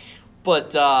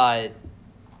 But,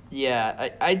 yeah,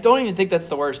 I don't even think that's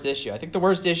the worst issue. I think the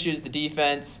worst issue is the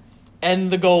defense and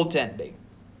the goaltending.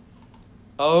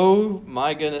 Oh,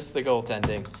 my goodness, the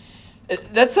goaltending.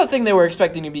 That's something they were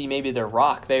expecting to be maybe their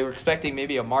rock. They were expecting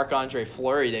maybe a Marc-Andre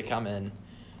Fleury to come in.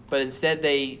 But instead,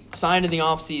 they signed in the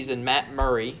offseason Matt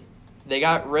Murray. They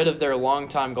got rid of their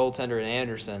longtime goaltender in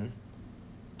Anderson,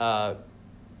 Martin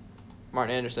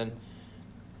Anderson.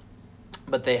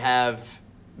 But they have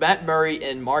Matt Murray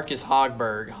and Marcus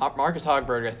Hogberg. Marcus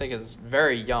Hogberg, I think, is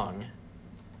very young.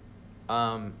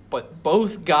 But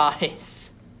both guys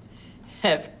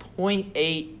have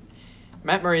 .8.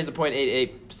 Matt Murray has a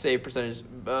 .88 save percentage,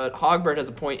 but Hogberg has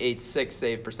a .86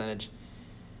 save percentage.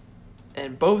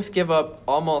 And both give up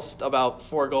almost about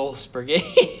 4 goals per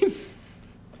game.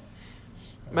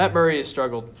 Matt Murray has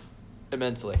struggled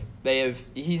immensely.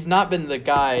 He's not been the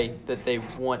guy that they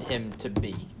want him to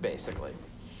be, basically.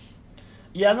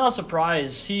 Yeah, I'm not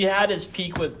surprised. He had his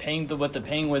peak with the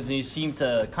Penguins, and he seemed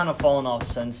to kind of fallen off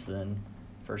since then,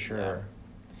 for sure.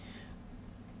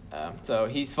 Yeah. So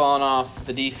he's fallen off.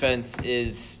 The defense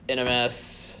is in a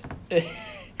mess.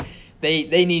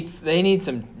 They need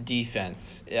some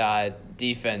defense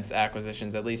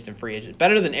acquisitions, at least in free agent.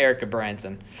 Better than Erica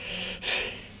Branson.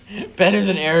 Better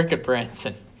than Erica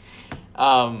Branson.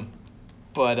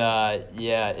 But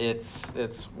yeah, it's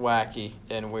wacky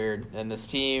and weird. And this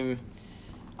team,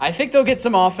 I think they'll get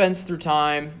some offense through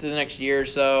time, through the next year or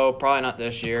so. Probably not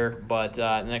this year, but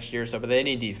the next year or so. But they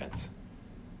need defense,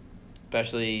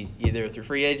 especially either through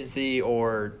free agency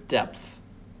or depth.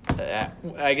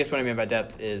 I guess what I mean by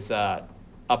depth is up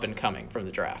and coming from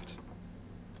the draft.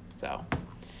 So,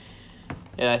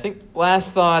 yeah, I think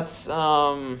last thoughts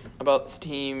about this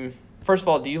team. First of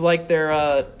all, do you like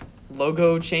their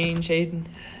logo change, Hayden?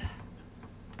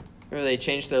 Or they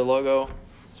changed their logo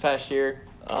this past year?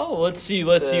 Oh, let's see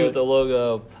with the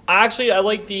logo. I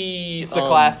like the... It's the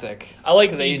classic. I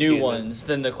like the new ones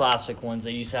than the classic ones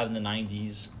they used to have in the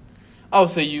 90s. Oh,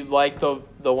 so you like the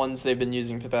ones they've been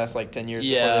using for the past 10 years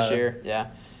before this year? Yeah.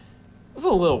 It's a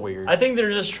little weird. I think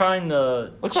they're just trying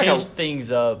to change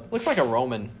things up. Looks like a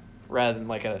Roman rather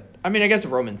than I guess a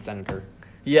Roman senator.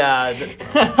 Yeah.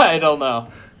 I don't know.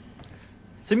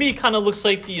 To me, it kind of looks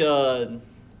like the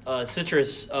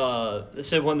citrus, one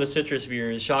of the citrus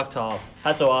beers, Shock Top.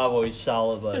 That's how I've always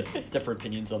saw it, but different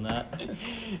opinions on that.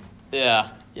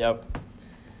 Yeah, yep.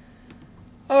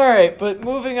 All right, but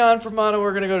moving on from Ottawa,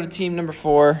 we're going to go to team number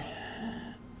 4.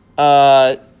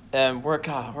 And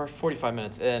we're 45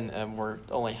 minutes in, and we're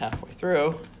only halfway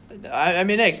through. I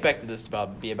expected this to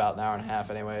be about an hour and a half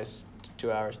anyways,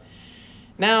 2 hours.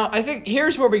 Now, I think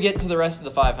here's where we get to the rest of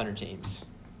the 500 teams,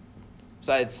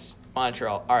 besides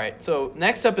Montreal. All right, so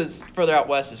next up is further out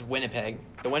west is Winnipeg,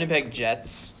 the Winnipeg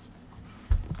Jets.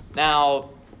 Now,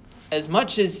 as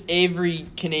much as every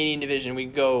Canadian division, we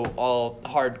go all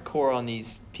hardcore on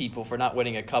these people for not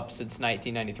winning a cup since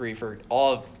 1993 for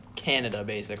all of Canada,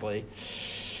 basically.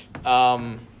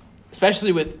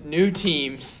 Especially with new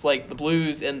teams like the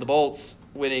Blues and the Bolts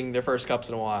winning their first cups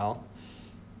in a while,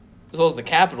 as well as the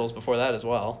Capitals before that as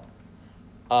well.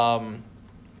 The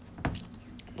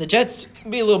Jets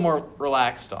can be a little more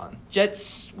relaxed on.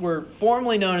 Jets were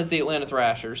formerly known as the Atlanta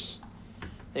Thrashers.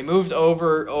 They moved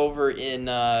over in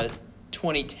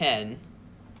 2010.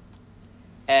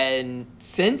 And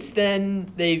since then,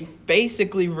 they've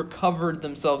basically recovered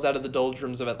themselves out of the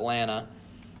doldrums of Atlanta.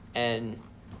 And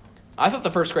I thought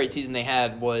the first great season they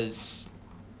had was,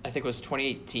 I think it was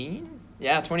 2018.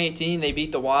 Yeah, 2018. They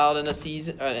beat the Wild in a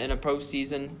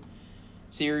postseason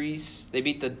series. They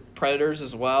beat the Predators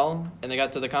as well, and they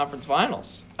got to the conference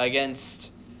finals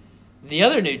against the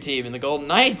other new team in the Golden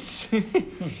Knights,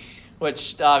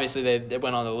 which obviously they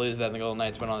went on to lose that, and the Golden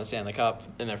Knights went on to Stanley Cup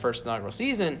in their first inaugural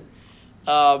season.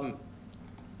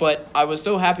 But I was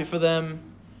so happy for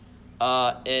them,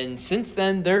 and since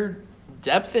then their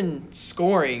depth in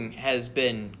scoring has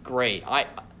been great. I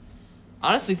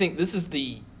honestly think this is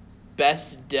the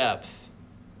best depth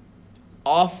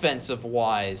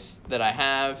offensive-wise that I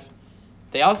have.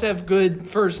 They also have good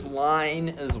first line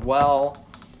as well.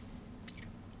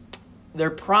 Their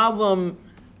problem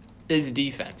is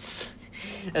defense.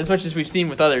 As much as we've seen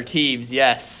with other teams,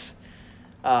 yes.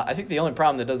 I think the only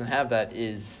problem that doesn't have that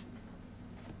is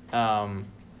what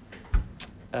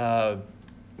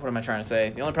am I trying to say?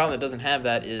 The only problem that doesn't have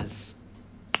that is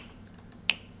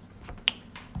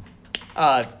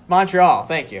Montreal.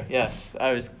 Thank you. Yes,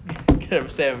 I was gonna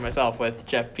say it myself with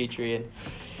Jeff Petrie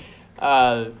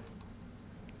and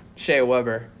Shea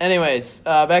Weber. Anyways,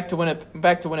 back to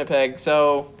Winnipeg.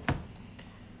 So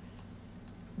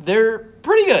they're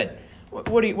pretty good.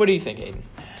 What do you think, Aiden?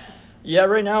 Yeah,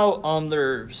 right now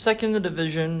they're second in the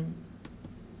division.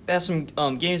 They have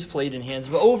some games played in hands,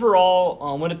 but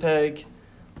overall, Winnipeg,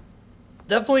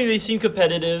 definitely they seem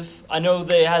competitive. I know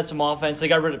they had some offense. They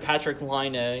got rid of Patrick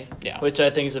Laine, which I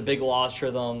think is a big loss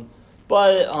for them.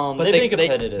 But they've been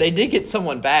competitive. They did get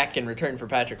someone back in return for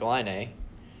Patrick Laine.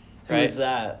 Right? Who is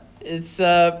that? It's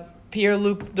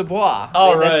Pierre-Luc Dubois.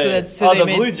 Oh, right. That's who the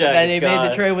Blue Jackets They made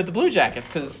the trade with the Blue Jackets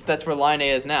because that's where Laine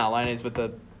is now. Laine is with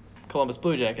the Columbus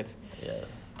Blue Jackets. Yeah.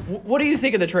 What do you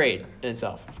think of the trade in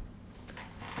itself?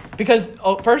 Because,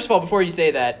 first of all, before you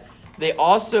say that, the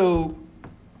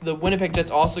Winnipeg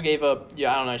Jets also gave up, I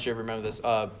don't know if you remember this,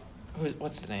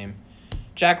 what's his name?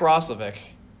 Jack Roslovic.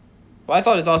 Well, I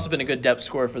thought he's also been a good depth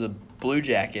scorer for the Blue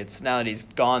Jackets now that he's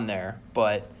gone there,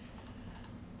 but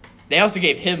they also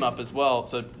gave him up as well.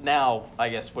 So now, I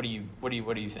guess, what do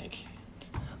you think?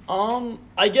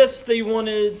 I guess they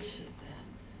wanted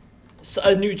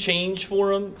a new change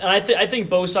for him, and I think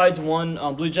both sides won.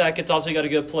 Blue Jackets also got a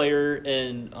good player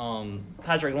in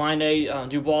Patrick Laine.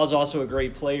 Dubois is also a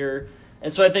great player,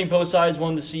 and so I think both sides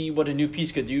wanted to see what a new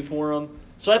piece could do for him.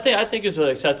 So I think it's an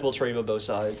acceptable trade by both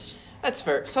sides. That's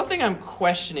fair. Something I'm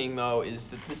questioning though is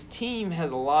that this team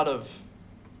has a lot of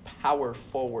power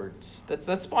forwards.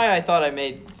 That's why I thought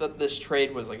this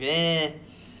trade was like I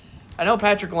know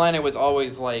Patrick Laine was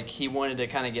always like he wanted to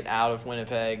kind of get out of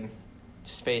Winnipeg.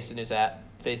 Just face a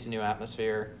new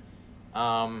atmosphere.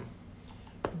 But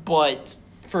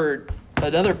for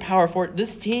another power forward,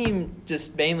 this team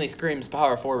just mainly screams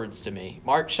power forwards to me.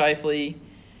 Mark Scheifele,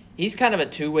 he's kind of a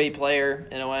two-way player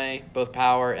in a way, both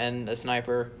power and a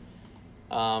sniper.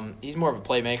 He's more of a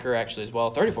playmaker actually as well.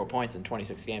 34 points in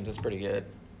 26 games, that's pretty good.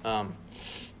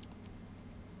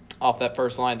 Off that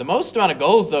first line. The most amount of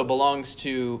goals, though, belongs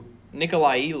to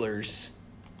Nikolai Ehlers.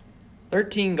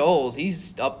 13 goals.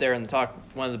 He's up there in the top,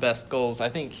 one of the best goals. I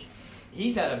think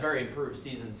he's had a very improved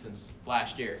season since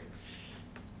last year.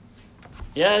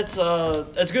 Yeah, it's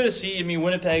good to see. I mean,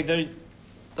 Winnipeg,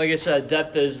 like I said,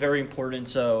 depth is very important,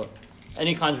 so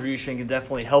any contribution can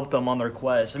definitely help them on their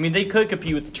quest. I mean, they could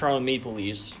compete with the Toronto Maple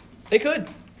Leafs. They could.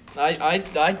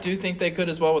 I do think they could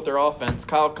as well with their offense.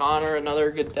 Kyle Connor,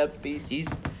 another good depth beast. He's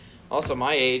also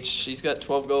my age. He's got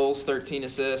 12 goals, 13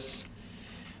 assists.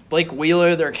 Blake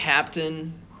Wheeler, their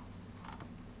captain,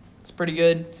 it's pretty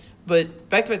good. But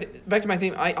back to my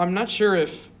theme, I'm not sure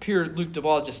if Pierre-Luc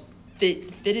Dubois just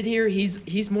fitted here.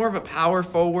 He's more of a power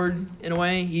forward in a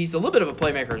way. He's a little bit of a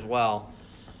playmaker as well.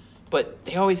 But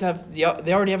they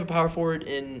already have a power forward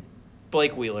in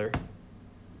Blake Wheeler.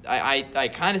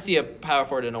 I kind of see a power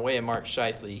forward in a way in Mark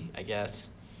Scheifele, I guess.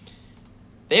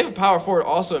 They have a power forward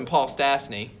also in Paul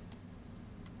Stastny.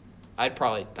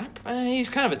 He's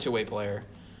kind of a two-way player.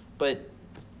 But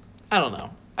I don't know.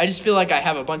 I just feel like I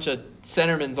have a bunch of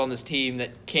centermans on this team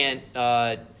that can't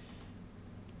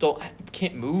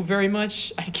move very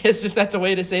much, I guess, if that's a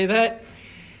way to say that.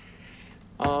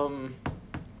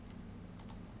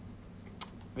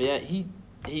 Yeah, he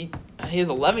has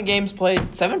 11 games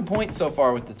played, 7 points so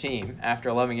far with the team after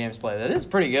 11 games played. That is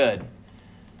pretty good.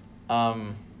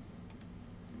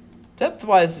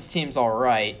 Depth-wise, this team's all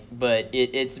right, but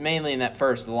it's mainly in that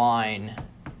first line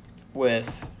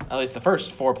with at least the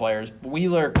first four players: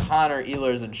 Wheeler, Connor,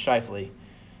 Ehlers, and Scheifele.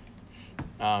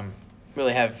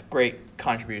 Really have great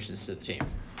contributions to the team.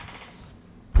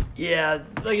 Yeah,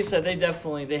 like I said,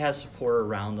 they have support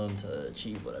around them to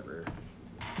achieve whatever.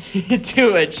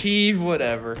 To achieve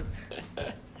whatever.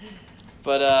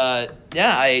 But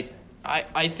yeah,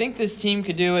 I think this team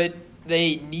could do it.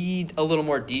 They need a little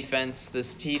more defense.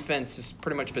 This defense has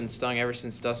pretty much been stung ever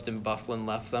since Dustin Byfuglien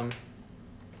left them.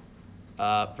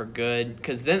 For good,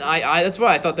 because then I that's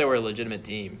why I thought they were a legitimate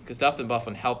team, because Dustin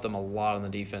Byfuglien helped them a lot on the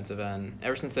defensive end.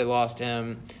 Ever since they lost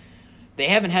him, they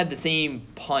haven't had the same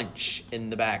punch in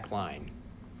the back line.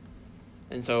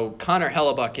 And so Connor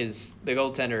Hellebuck, the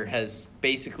goaltender, has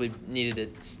basically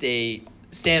needed to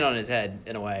stand on his head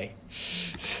in a way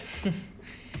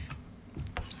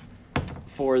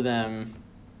for them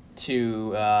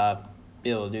to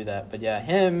be able to do that. But yeah,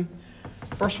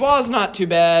 Brossoit's not too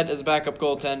bad as a backup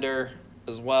goaltender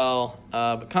as well.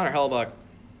 But Connor Hellebuck,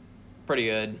 pretty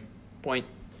good.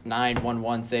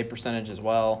 .911 save percentage as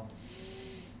well.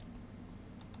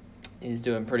 He's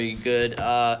doing pretty good.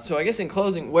 So I guess in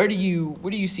closing, where do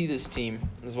you see this team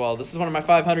as well? This is one of my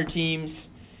 500 teams.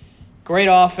 Great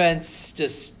offense,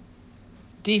 just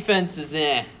defense is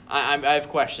I have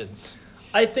questions.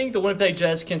 I think the Winnipeg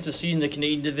Jets can succeed in the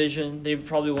Canadian division. They've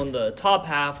probably won the top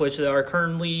half, which they are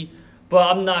currently, but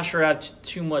I'm not sure I have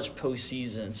too much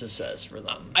postseason success for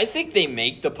them. I think they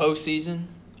make the postseason.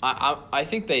 I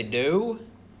think they do,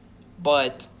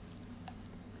 but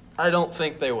I don't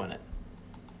think they win it.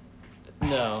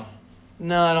 No,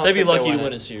 I don't. They'd be think lucky they to win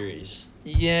win it. a series.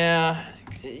 Yeah,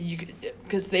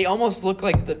 because they almost look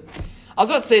like I was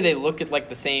about to say they look at like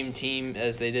the same team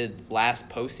as they did last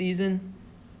postseason,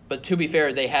 but to be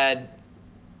fair, they had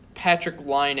Patrick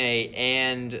Laine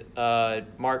and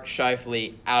Mark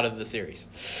Scheifele out of the series,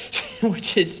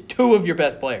 which is two of your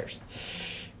best players.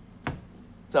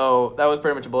 So that was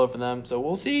pretty much a blow for them. So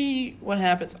we'll see what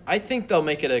happens. I think they'll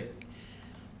make it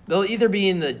they'll either be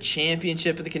in the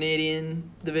championship of the Canadian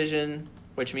division,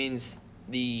 which means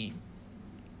the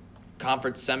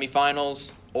conference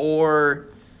semifinals, or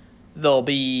they'll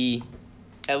be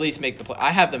at least make the play.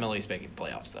 I have them at least making the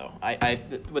playoffs, though. I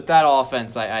with that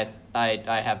offense, I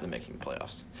have them making the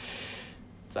playoffs.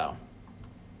 So,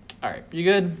 all right, you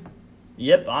good?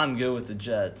 Yep, I'm good with the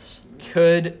Jets.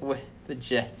 Good with the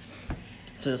Jets.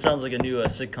 So it sounds like a new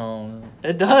sitcom.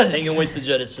 It does. Hanging with the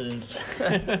Jettisons.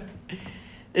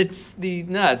 It's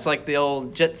like the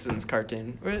old Jetsons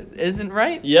cartoon, isn't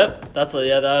right? Yep, that's what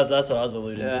I was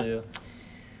alluding to.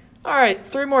 All right,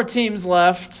 3 more teams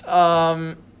left.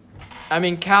 Calgary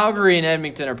and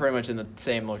Edmonton are pretty much in the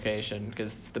same location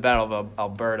because it's the Battle of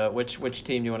Alberta. Which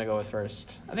team do you want to go with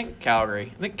first? I think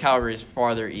Calgary. I think Calgary's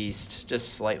farther east,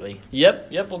 just slightly.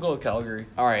 Yep, we'll go with Calgary.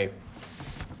 All right.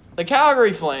 The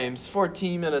Calgary Flames,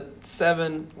 14 out of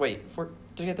 7. Wait, did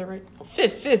I get that right?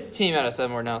 Fifth team out of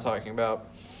 7 we're now talking about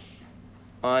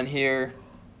on here.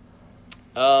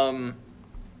 Oh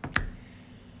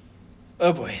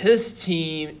boy, this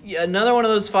team, another one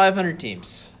of those 500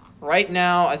 teams. Right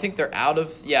now, I think they're out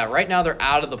of the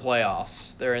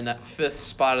playoffs. They're in that 5th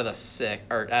spot of the 6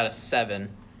 or out of 7.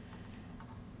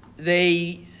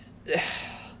 This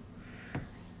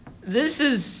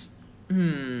is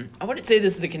I wouldn't say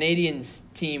this is the Canadiens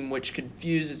team, which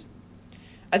confuses.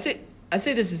 I'd say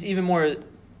this is even more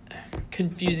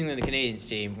confusing than the Canadiens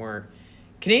team, where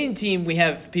Canadian team we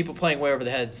have people playing way over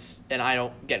the heads, and I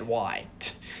don't get why,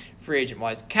 free agent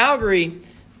wise. Calgary,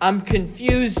 I'm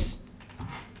confused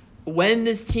when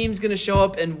this team's going to show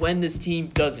up and when this team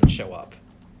doesn't show up.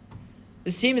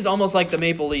 This team is almost like the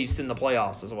Maple Leafs in the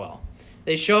playoffs as well.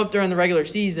 They show up during the regular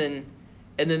season,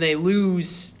 and then they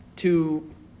lose to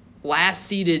last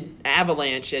seeded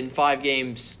Avalanche in 5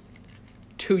 games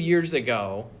 2 years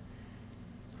ago.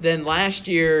 Then last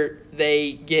year,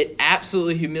 they get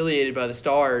absolutely humiliated by the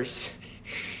Stars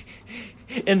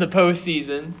in the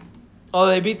postseason.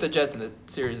 Although they beat the Jets in the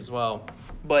series as well.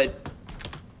 But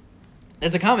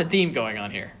there's a common theme going on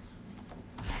here.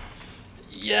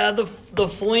 Yeah, the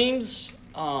Flames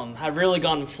have really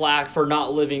gotten flack for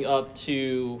not living up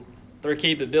to their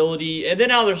capability, and then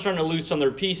now they're starting to lose some of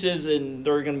their pieces, and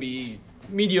they're going to be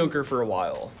mediocre for a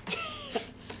while.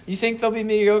 You think they'll be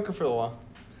mediocre for a while?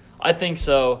 I think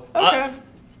so. Okay.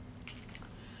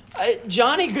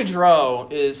 Johnny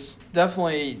Gaudreau is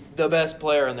definitely the best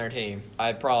player on their team,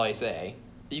 I'd probably say.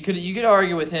 You could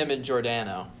argue with him and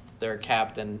Giordano, their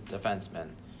captain defenseman,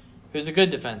 who's a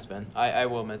good defenseman. I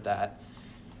will admit that.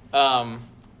 But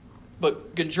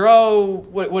Gaudreau,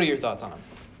 what are your thoughts on him?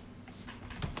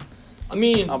 I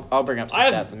mean, I'll bring up some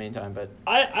stats in the meantime, but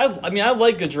I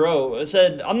like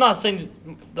Gaudreau. I'm not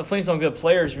saying the Flames don't have good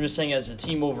players. I'm just saying as a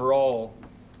team overall,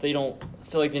 they don't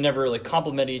feel like they never really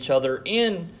complement each other.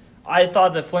 And I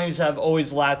thought the Flames have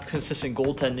always lacked consistent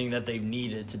goaltending that they've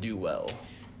needed to do well.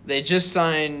 They just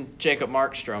signed Jacob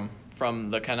Markstrom from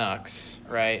the Canucks,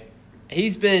 right?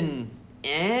 He's been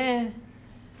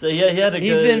So he had a good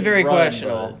He's been very run,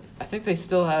 questionable. I think they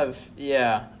still have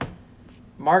Jacob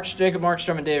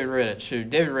Markstrom and David Rittich. Who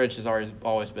David Rittich has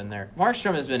always been there.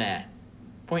 Markstrom has been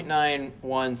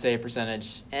 .91 save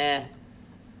percentage,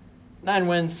 9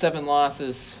 wins, 7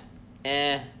 losses,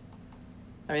 I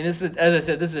mean, as I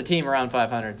said, this is a team around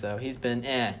 500, so he's been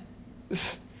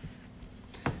This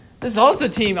is also a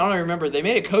team, I don't remember, they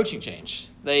made a coaching change.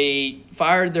 They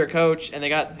fired their coach, and they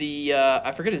got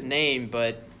I forget his name,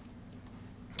 but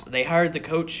they hired the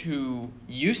coach who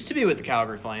used to be with the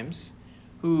Calgary Flames,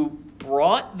 who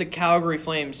brought the Calgary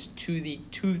Flames to the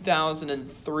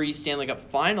 2003 Stanley Cup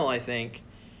Final, I think,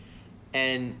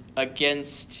 and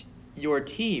against your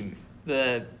team,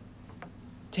 the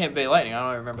Tampa Bay Lightning. I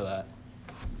don't remember that.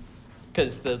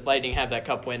 Because the Lightning had that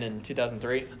cup win in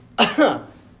 2003.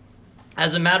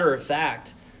 As a matter of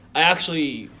fact, I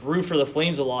actually root for the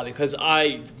Flames a lot because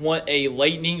I want a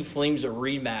Lightning Flames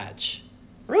rematch.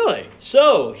 Really?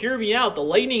 So, hear me out. The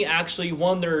Lightning actually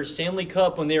won their Stanley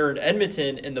Cup when they were in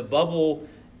Edmonton in the bubble.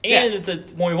 And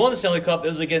when we won the Stanley Cup, it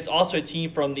was against also a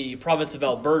team from the province of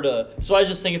Alberta. So I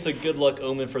just think it's a good luck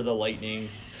omen for the Lightning.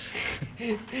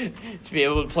 To be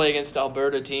able to play against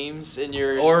Alberta teams in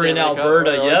your Or in Stanley Cup,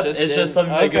 Alberta, or yep. It's just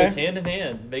something that goes okay. hand in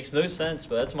hand. Makes no sense,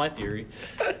 but that's my theory.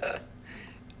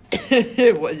 It's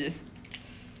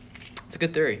a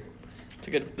good theory.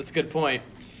 That's a good point.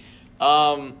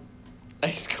 I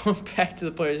just going back to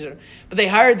the players, but they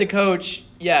hired the coach,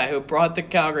 who brought the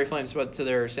Calgary Flames to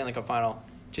their Stanley Cup final,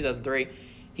 2003.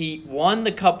 He won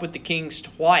the cup with the Kings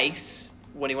twice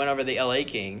when he went over the LA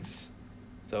Kings.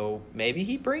 So maybe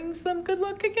he brings them good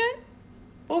luck again.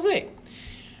 We'll see.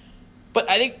 But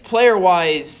I think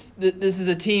player-wise, this is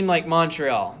a team like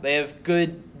Montreal. They have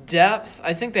good depth.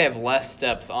 I think they have less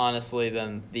depth, honestly,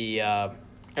 than the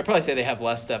I'd probably say they have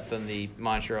less depth than the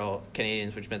Montreal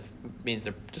Canadiens, which means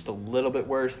they're just a little bit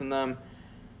worse than them.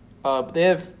 But they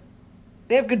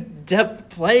have good depth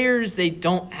players. They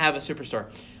don't have a superstar.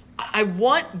 I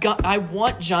want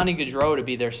Johnny Gaudreau to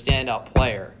be their standout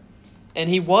player, and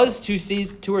he was 2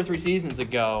 or 3 seasons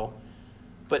ago.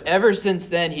 But ever since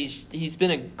then, he's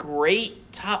been a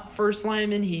great top first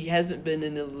lineman. He hasn't been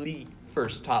an elite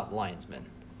first top linesman.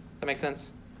 That makes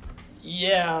sense?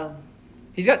 Yeah.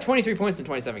 He's got 23 points in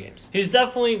 27 games. He's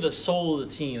definitely the soul of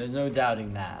the team. There's no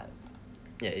doubting that.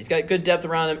 Yeah, he's got good depth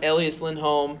around him. Elias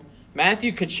Lindholm.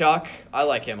 Matthew Tkachuk. I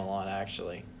like him a lot,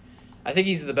 actually. I think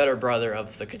he's the better brother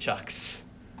of the Tkachuks,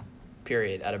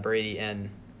 period, out of Brady and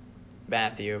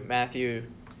Matthew. Matthew,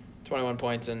 21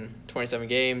 points in 27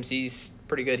 games. He's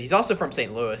pretty good. He's also from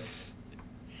St. Louis.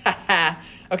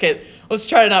 Okay, let's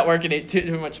try to not work any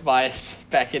too much bias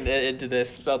back into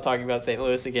this about talking about St.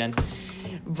 Louis again.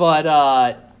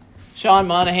 But Sean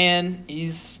Monahan,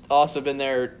 he's also been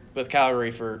there with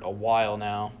Calgary for a while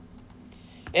now.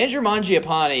 Andrew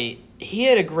Mangiapane, he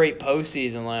had a great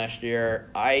postseason last year.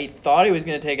 I thought he was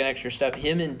going to take an extra step.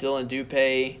 Him and Dylan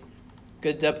Dupé,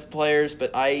 good depth players,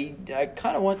 but I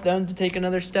kind of want them to take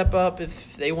another step up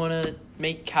if they want to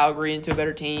make Calgary into a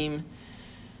better team.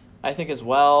 I think as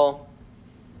well.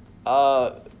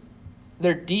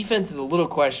 Their defense is a little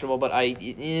questionable, but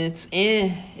it's an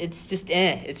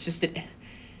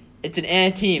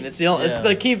team. It's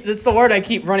the word I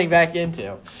keep running back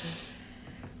into.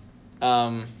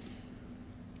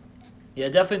 Yeah,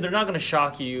 definitely. They're not going to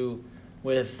shock you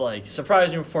with like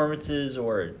surprising performances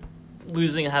or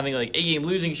having like 8-game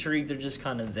losing streak. They're just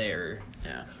kind of there.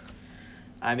 Yeah.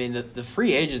 I mean, the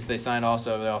free agents they signed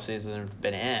also over the offseason have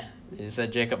been You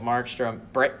said Jacob Markstrom.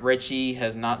 Brett Ritchie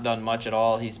has not done much at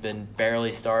all. He's been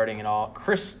barely starting at all.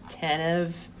 Chris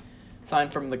Tanev,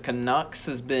 signed from the Canucks,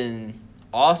 has been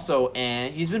also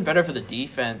he's been better for the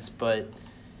defense, but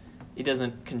he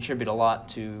doesn't contribute a lot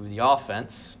to the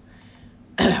offense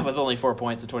with only 4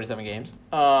 points in 27 games.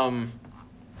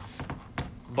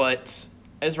 But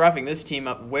as wrapping this team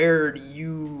up, where do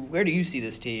you see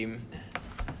this team?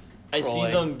 I see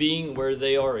them being where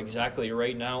they are exactly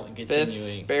right now and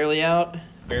continuing. Fifth, barely out?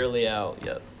 Barely out,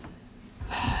 yep.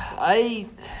 I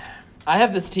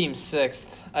have this team 6th.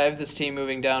 I have this team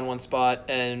moving down one spot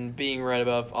and being right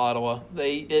above Ottawa.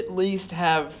 They at least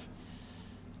have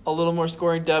a little more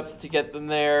scoring depth to get them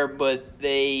there, but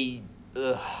they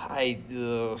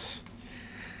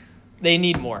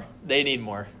need more. They need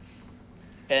more.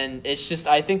 And it's just,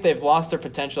 I think they've lost their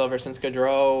potential ever since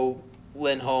Gaudreau,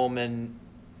 Lindholm, and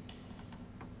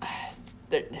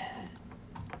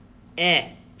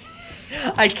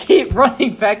I keep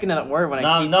running back into that word when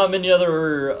not many other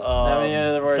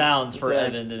words sounds for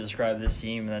Evan to describe this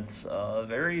team. That's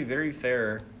very, very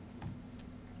fair.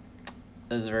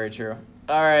 That's very true.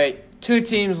 All right, 2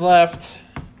 teams left.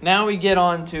 Now we get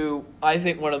on to, I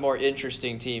think, one of the more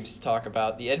interesting teams to talk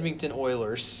about, the Edmonton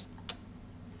Oilers.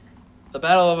 The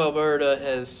Battle of Alberta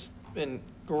has been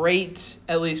great.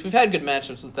 At least we've had good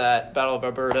matchups with that. Battle of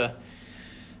Alberta,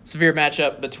 severe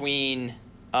matchup between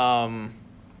the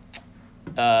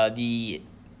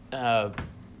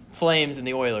Flames and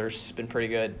the Oilers. Been pretty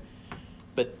good.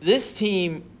 But this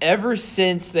team, ever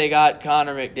since they got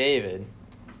Connor McDavid,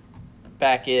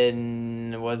 back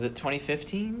in, was it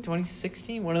 2015,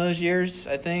 2016? One of those years,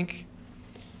 I think.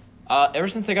 Ever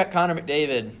since they got Connor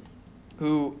McDavid,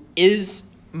 who is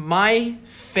my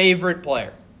favorite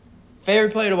player.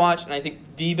 Favorite player to watch, and I think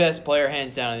the best player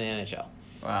hands down in the NHL.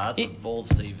 Wow, that's a bold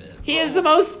statement. He has the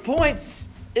most points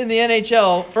in the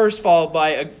NHL, first of all, by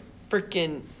a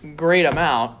freaking great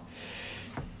amount.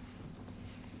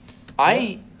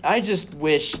 I just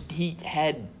wish he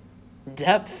had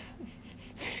depth.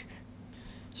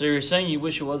 So you're saying you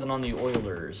wish he wasn't on the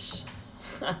Oilers?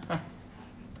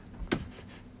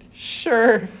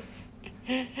 Sure.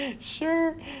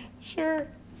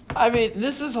 I mean,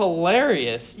 this is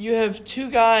hilarious. You have 2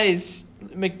 guys,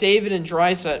 McDavid and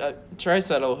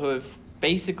Draisaitl, who have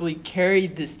basically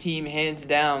carried this team hands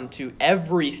down to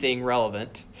everything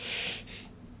relevant.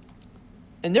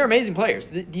 And they're amazing players.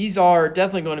 These are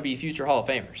definitely going to be future Hall of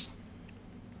Famers.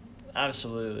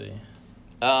 Absolutely.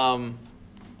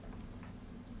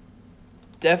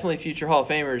 Definitely future Hall of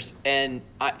Famers. And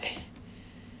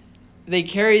they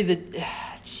carry the...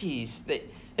 Jeez.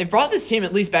 They brought this team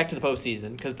at least back to the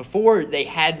postseason, because before they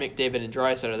had McDavid and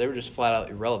Draisaitl, they were just flat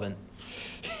out irrelevant.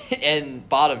 And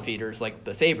bottom feeders like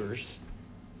the Sabres.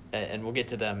 And we'll get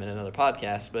to them in another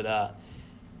podcast. But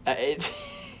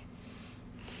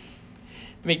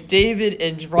McDavid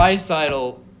and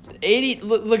Draisaitl, 80.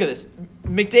 Look at this.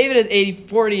 McDavid has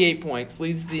 48 points,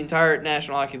 leads the entire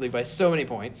National Hockey League by so many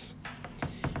points.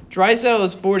 Draisaitl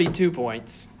has 42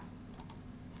 points.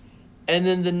 And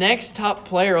then the next top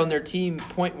player on their team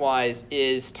point-wise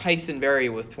is Tyson Barrie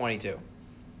with 22.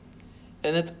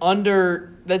 And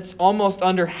that's almost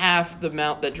under half the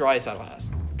amount that Draisaitl has.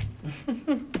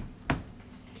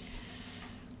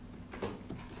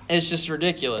 It's just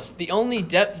ridiculous. The only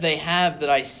depth they have that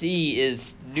I see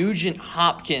is Nugent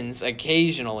Hopkins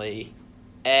occasionally,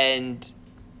 and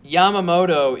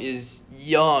Yamamoto is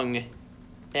young,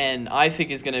 and I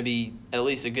think is going to be at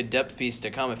least a good depth piece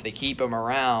to come if they keep him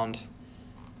around.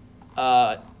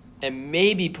 And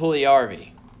maybe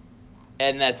Puljujarvi,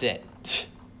 and that's it.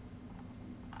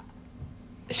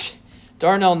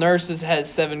 Darnell Nurse has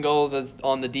 7 goals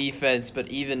on the defense, but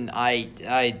even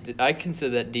I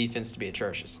consider that defense to be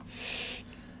atrocious.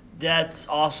 That's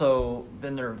also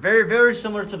been there, very, very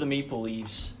similar to the Maple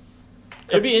Leafs.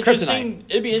 It'd be interesting.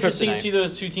 It'd be interesting to see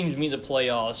those 2 teams meet in the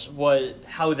playoffs.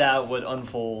 How that would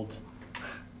unfold.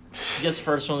 Gets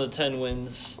first one of the 10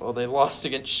 wins. Well, they lost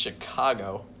against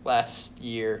Chicago last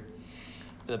year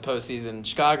in the postseason.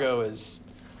 Chicago is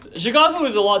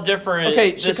a lot different.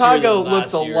 Okay, Chicago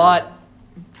looks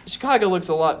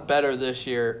a lot better this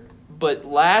year, but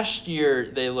last year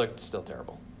they looked still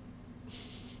terrible.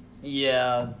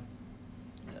 Yeah.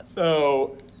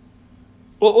 So,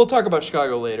 we'll talk about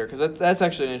Chicago later, because that's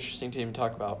actually an interesting team to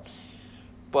talk about.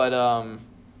 But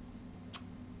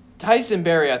Tyson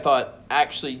Barrie, I thought,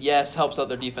 actually, yes, helps out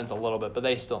their defense a little bit, but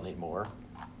they still need more.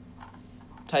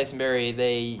 Tyson Barrie,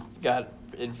 they got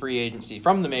in free agency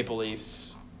from the Maple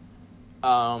Leafs.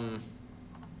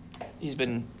 He's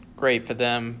been great for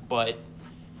them, but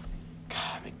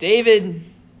McDavid,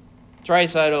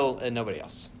 Draisaitl, and nobody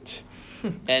else.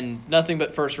 And nothing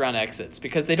but first-round exits,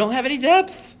 because they don't have any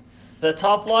depth. The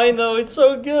top line, though, it's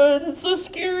so good. It's so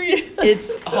scary.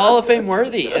 It's Hall of Fame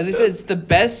worthy. As I said, it's the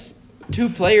best 2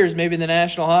 players maybe in the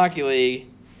National Hockey League,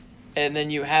 and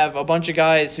then you have a bunch of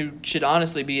guys who should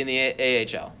honestly be in the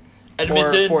AHL.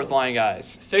 Edmonton, or fourth-line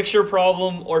guys. Fix your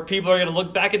problem, or people are going to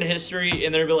look back into history,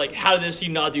 and they're going to be like, how did this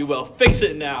team not do well? Fix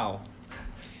it now.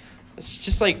 It's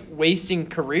just like wasting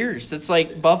careers. It's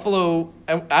like Buffalo.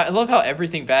 I love how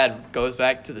everything bad goes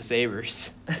back to the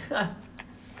Sabres.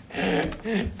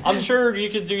 I'm sure you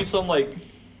could do some like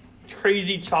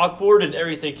crazy chalkboard and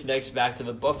everything connects back to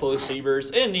the Buffalo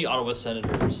Sabres and the Ottawa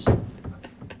Senators.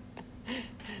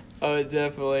 Oh,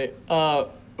 definitely.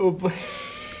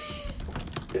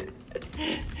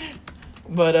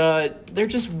 But they're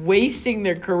just wasting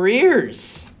their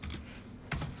careers.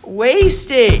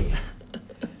 Wasting.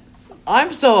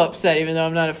 I'm so upset, even though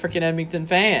I'm not a freaking Edmonton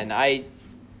fan.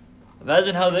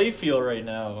 Imagine how they feel right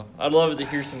now. I'd love to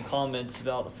hear some comments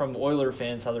from Oiler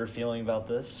fans how they're feeling about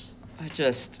this.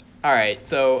 All right.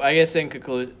 So I guess in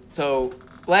conclusion,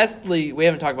 lastly, we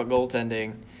haven't talked about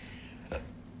goaltending.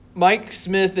 Mike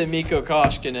Smith and Mikko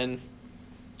Koskinen.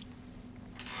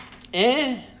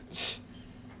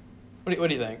 What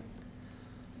do you think?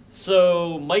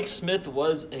 So Mike Smith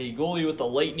was a goalie with the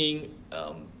Lightning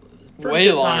Way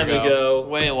good long time ago.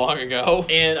 Way long ago.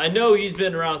 And I know he's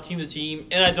been around team to team,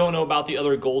 and I don't know about the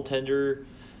other goaltender.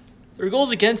 Their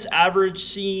goals against average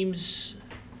seems,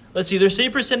 let's see, their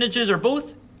save percentages are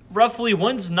both roughly,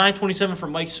 one's .927 for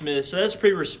Mike Smith, so that's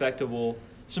pretty respectable.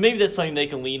 So maybe that's something they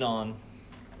can lean on.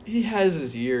 He has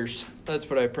his years. That's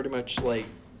what I pretty much like.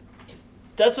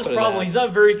 That's his problem. He's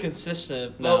not very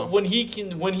consistent. No. But when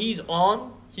he's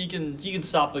on, he can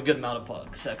stop a good amount of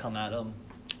pucks that come at him.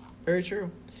 Very true.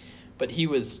 But he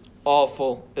was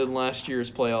awful in last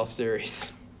year's playoff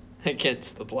series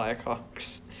against the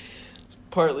Blackhawks. It's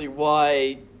partly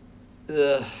why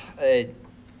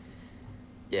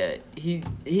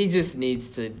he just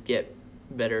needs to get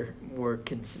better more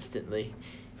consistently.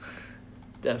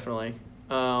 Definitely.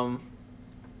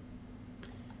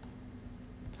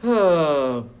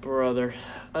 Oh, brother.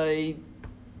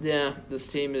 This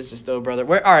team is just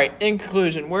brother. All right, in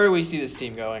conclusion, where do we see this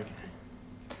team going?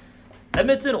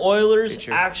 Edmonton Oilers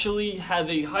actually have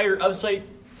a higher upside,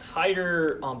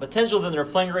 higher potential than they're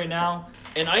playing right now,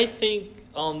 and I think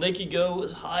they could go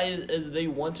as high as they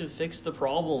want to fix the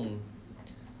problem.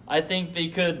 I think they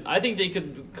could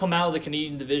come out of the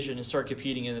Canadian division and start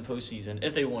competing in the postseason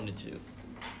if they wanted to.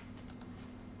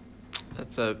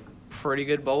 That's a pretty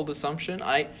good bold assumption.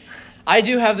 I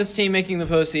do have this team making the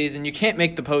postseason. You can't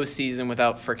make the postseason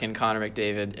without frickin' Connor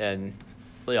McDavid and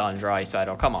Leon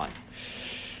Draisaitl. Come on.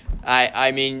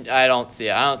 I mean, I don't see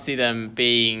it. I don't see them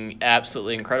being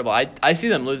absolutely incredible. I see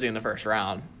them losing in the first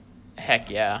round. Heck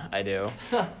yeah, I do.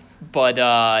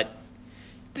 But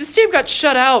this team got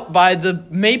shut out by the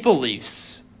Maple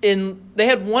Leafs. They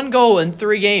had 1 goal in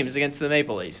 3 games against the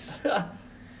Maple Leafs.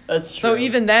 That's true. So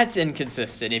even that's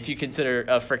inconsistent if you consider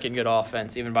a freaking good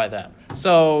offense, even by them.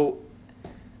 So,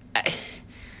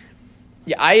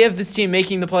 I have this team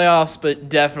making the playoffs, but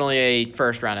definitely a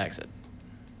first-round exit.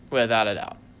 Without a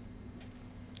doubt.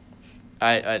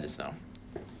 I just know.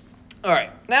 All right,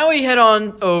 now we head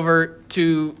on over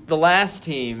to the last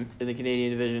team in the Canadian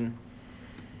division.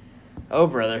 Oh,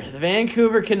 brother, the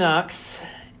Vancouver Canucks.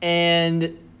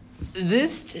 And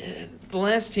the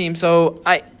last team, so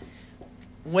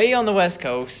way on the West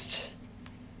Coast.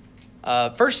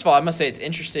 First of all, I must say it's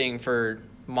interesting for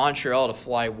Montreal to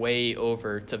fly way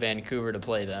over to Vancouver to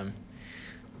play them.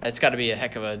 That's got to be a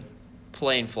heck of a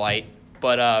plane flight.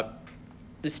 But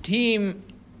this team,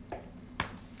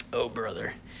 oh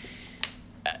brother,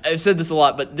 I've said this a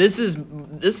lot, but this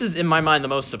is in my mind the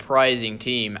most surprising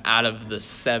team out of the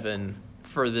 7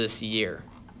 for this year.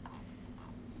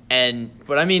 And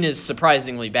what I mean is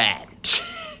surprisingly bad,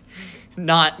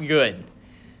 not good.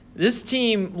 This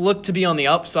team looked to be on the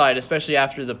upside, especially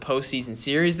after the postseason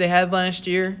series they had last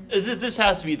year. This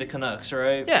has to be the Canucks,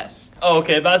 right? Yes. Oh,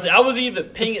 okay, but I wasn't even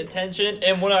paying attention,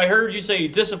 and when I heard you say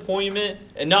disappointment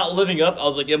and not living up, I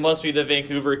was like, it must be the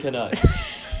Vancouver Canucks.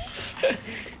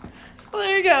 Well,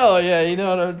 there you go. Yeah, you know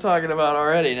what I'm talking about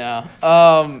already now.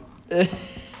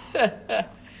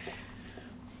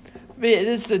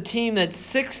 This is a team that's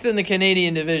 6th in the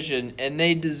Canadian division, and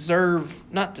they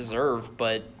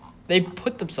but they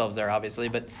put themselves there, obviously.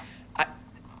 But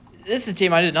this is a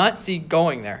team I did not see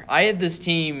going there. I had this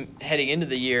team heading into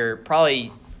the year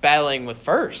probably battling with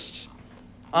first,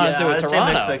 honestly, with Toronto.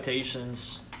 Same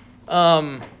expectations.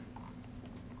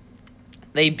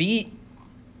 They beat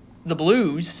the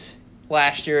Blues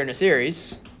last year in a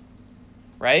series,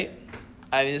 right?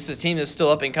 I mean, this is a team that's still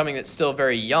up and coming, that's still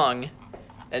very young,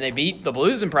 and they beat the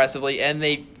Blues impressively, and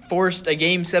they forced a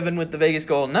Game 7 with the Vegas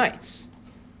Golden Knights,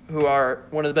 who are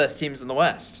one of the best teams in the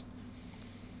West.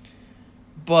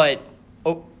 But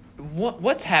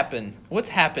what's happened? What's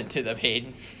happened to them,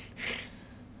 Hayden?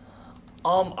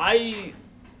 I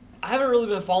haven't really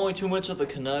been following too much of the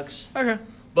Canucks. Okay.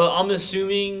 But I'm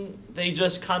assuming they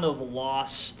just kind of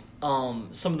lost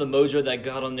some of the mojo that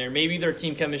got on there. Maybe their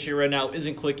team chemistry right now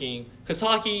isn't clicking. Because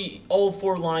hockey, all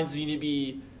 4 lines need to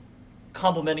be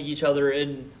complementing each other.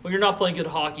 And when you're not playing good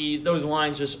hockey, those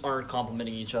lines just aren't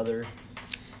complementing each other.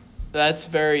 That's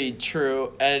very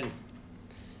true. And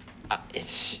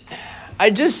I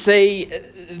just say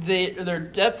their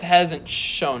depth hasn't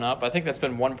shown up. I think that's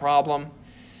been one problem.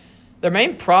 Their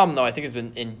main problem, though, I think has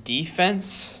been in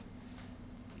defense.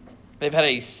 They've had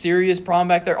a serious problem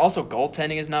back there. Also,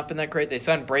 goaltending has not been that great. They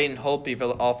signed Braden Holtby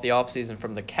off the offseason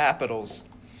from the Capitals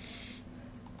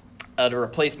to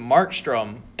replace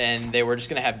Markstrom, and they were just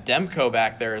going to have Demko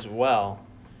back there as well.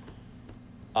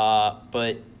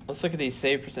 But let's look at these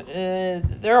save percent.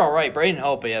 They're all right. Braden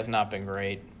Holtby has not been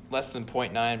great. less than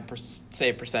 .9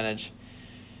 save percentage.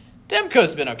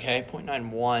 Demko's been okay,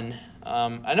 .91.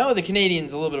 I know the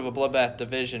Canadiens a little bit of a bloodbath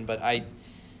division, but I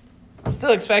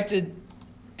still expected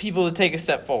people to take a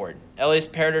step forward. Elias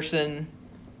Pettersson,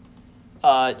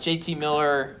 JT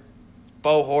Miller,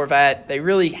 Bo Horvat, they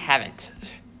really haven't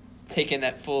taken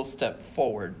that full step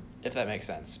forward, if that makes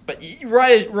sense. But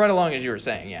right along as you were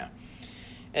saying, yeah.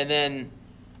 And then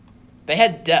they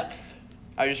had depth.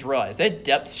 I just realized they had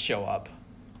depth show up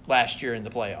last year in the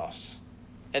playoffs.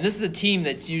 And this is a team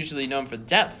that's usually known for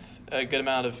depth, a good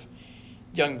amount of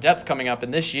young depth coming up.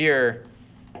 And this year,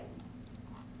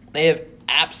 they have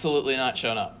absolutely not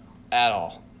shown up at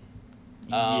all.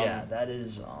 Yeah,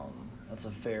 that's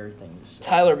a fair thing to say.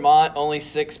 Tyler Mott, only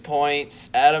 6 points.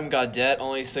 Adam Gaudette,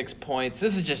 only 6 points.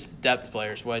 This is just depth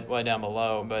players way down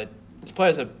below. But these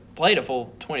players have played a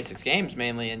full 26 games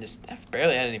mainly and just have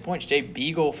barely had any points. Jay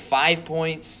Beagle, 5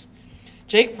 points.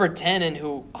 Jake Virtanen,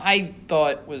 who I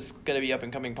thought was going to be up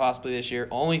and coming possibly this year,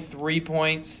 only 3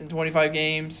 points in 25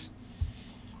 games.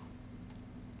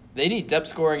 They need depth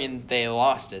scoring, and they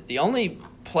lost it. The only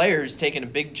player who's taken a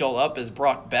big jolt up is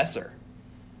Brock Besser,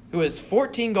 who has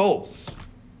 14 goals,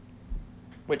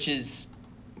 which is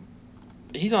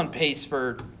he's on pace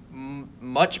for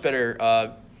much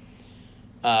better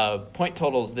point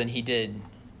totals than he did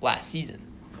last season.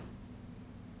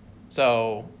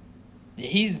 So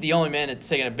he's the only man that's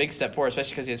taken a big step forward,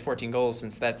 especially because he has 14 goals,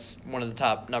 since that's one of the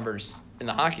top numbers in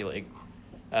the Hockey League,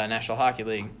 National Hockey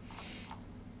League.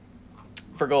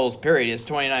 For goals, period. He has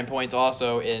 29 points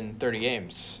also in 30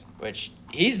 games, which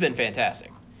he's been fantastic.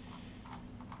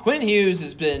 Quinn Hughes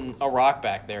has been a rock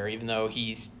back there, even though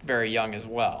he's very young as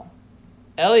well.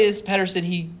 Elias Pettersson,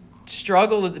 he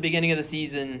struggled at the beginning of the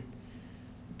season,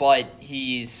 but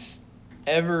he's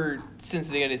ever since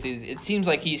the beginning of the season, it seems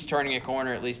like he's turning a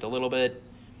corner at least a little bit.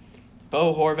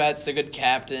 Bo Horvat's a good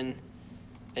captain,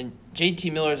 and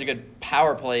JT Miller's a good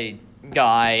power play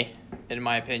guy, in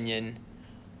my opinion,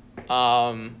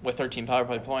 with 13 power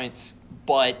play points.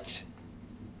 But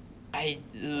besides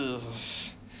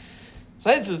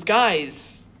those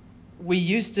guys, we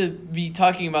used to be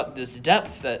talking about this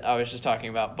depth that I was just talking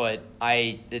about, but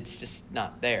it's just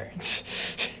not there.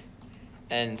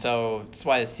 And so that's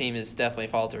why this team has definitely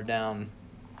faltered down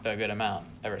a good amount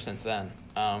ever since then.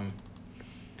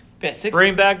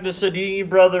 Bring back the Sedini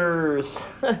brothers.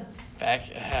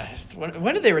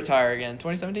 When did they retire again?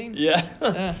 2017?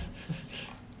 Yeah.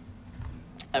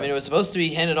 I mean, it was supposed to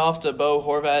be handed off to Bo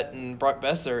Horvat and Brock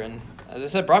Besser, and as I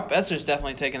said, Brock Besser's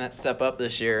definitely taken that step up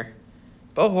this year.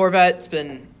 Bo Horvat's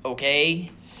been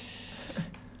okay,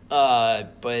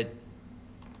 but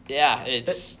yeah,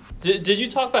 it's. Did you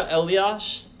talk about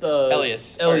Elias?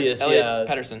 Elias Yeah.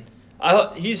 Pettersson.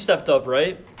 He stepped up,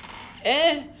 right?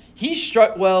 He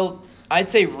struck. Well, I'd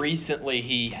say recently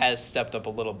he has stepped up a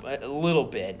little bit.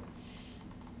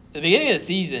 At the beginning of the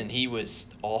season, he was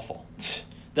awful.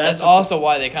 That's also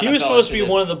why they kind of. He was supposed to be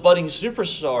one of the budding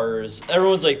superstars.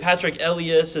 Everyone's like, Patrick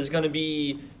Elias he's gonna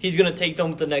take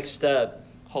them to the next step.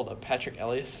 Hold up, Patrick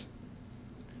Elias.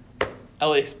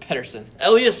 Elias Pettersson.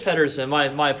 Elias Pettersson.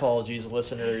 My apologies,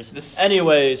 listeners.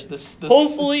 Anyways,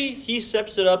 hopefully he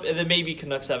steps it up, and then maybe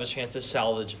Canucks have a chance to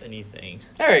salvage anything.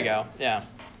 There you go. Yeah.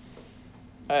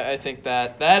 I think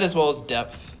that as well as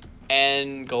depth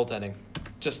and goaltending,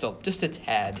 just a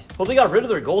tad. Well, they got rid of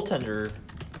their goaltender,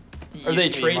 or they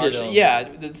traded him. Yeah,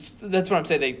 that's what I'm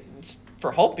saying.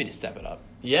 For Holtby to step it up.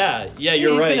 Yeah,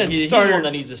 you're right. He's one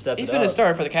that needs to step it up. He's been a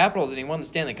starter for the Capitals, and he won the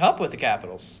Stanley Cup with the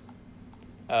Capitals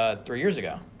 3 years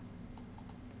ago.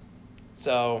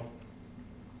 So,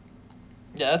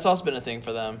 yeah, that's also been a thing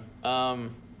for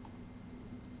them.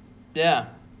 Yeah.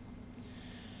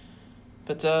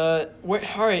 But, all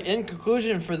right, in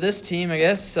conclusion for this team, I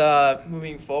guess,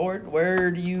 moving forward,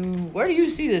 where do you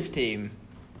see this team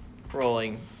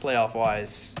rolling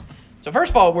playoff-wise? So, first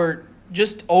of all, we're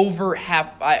just over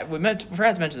half. We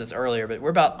forgot to mention this earlier, but we're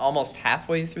about almost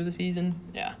halfway through the season.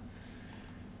 Yeah.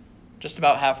 Just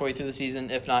about halfway through the season,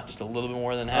 if not just a little bit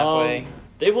more than halfway.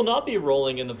 They will not be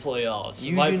rolling in the playoffs.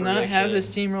 You do not have this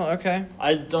team roll? Okay.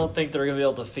 I don't think they're going to be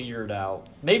able to figure it out.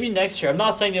 Maybe next year. I'm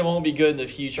not saying they won't be good in the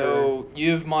future. So,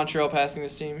 you have Montreal passing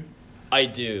this team? I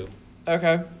do.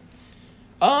 Okay.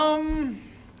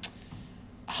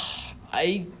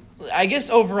 I guess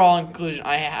overall in conclusion,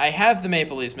 I have the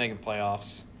Maple Leafs making the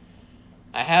playoffs.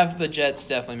 I have the Jets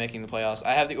definitely making the playoffs.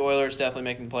 I have the Oilers definitely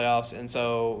making the playoffs. And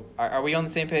so, are we on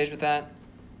the same page with that?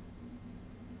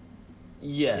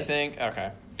 Yes. You think?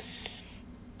 Okay.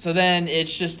 So then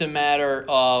it's just a matter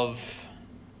of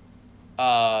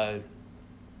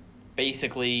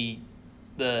basically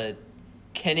the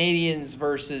Canadiens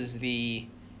versus the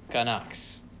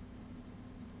Canucks.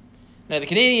 Now the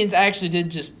Canadiens actually did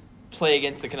just play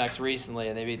against the Canucks recently,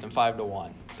 and they beat them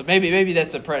 5-1. So maybe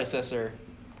that's a predecessor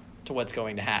to what's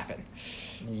going to happen.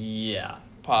 Yeah.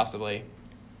 Possibly.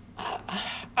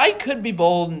 I could be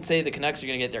bold and say the Canucks are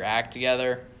going to get their act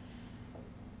together.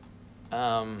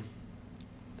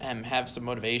 And have some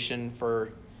motivation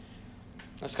for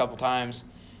this couple times.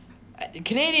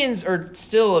 Canadians are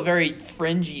still a very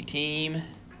fringy team.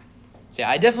 So yeah,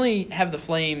 I definitely have the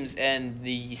Flames and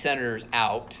the Senators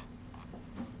out.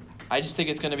 I just think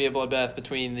it's going to be a bloodbath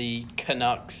between the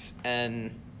Canucks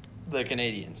and the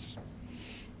Canadiens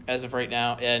as of right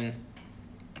now. And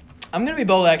I'm going to be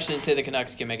bold actually and say the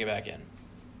Canucks can make it back in.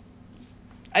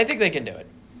 I think they can do it.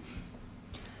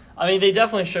 I mean, they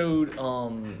definitely showed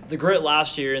the grit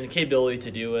last year and the capability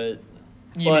to do it.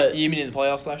 You mean in the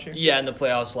playoffs last year? Yeah, in the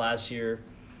playoffs last year.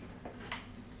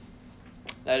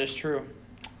 That is true.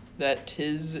 That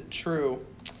is true.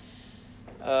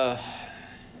 I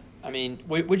mean,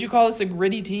 would you call this a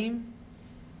gritty team?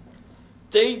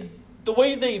 The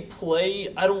way they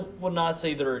play, would not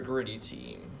say they're a gritty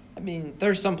team. I mean,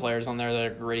 there's some players on there that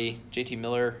are gritty. JT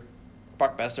Miller,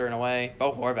 Buck Besser in a way,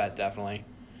 Bo Horvat definitely.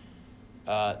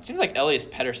 It seems like Elias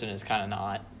Pettersson is kind of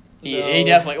not. He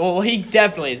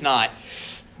definitely is not.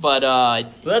 But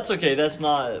that's okay. That's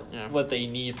not what they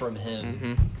need from him.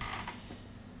 Mm-hmm.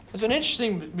 It's been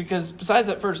interesting because besides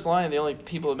that first line, the only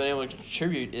people who have been able to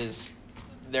contribute is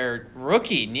their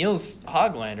rookie, Niels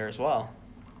Hoglander, as well.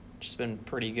 Which has been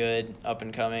pretty good, up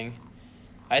and coming.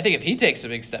 I think if he takes a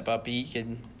big step up, he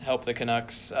can help the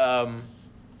Canucks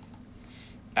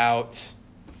out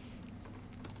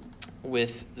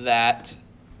with that.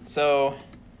 So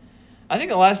I think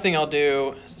the last thing I'll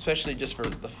do, especially just for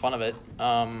the fun of it,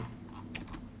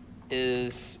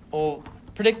 is we'll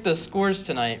predict the scores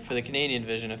tonight for the Canadian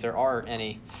division, if there are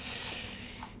any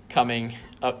coming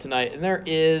up tonight. And we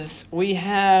only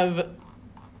have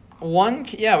one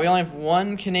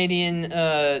Canadian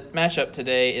matchup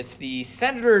today. It's the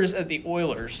Senators at the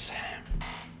Oilers.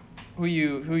 Who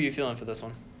you feeling for this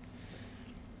one?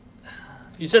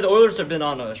 You said the Oilers have been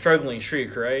on a struggling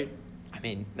streak, right? I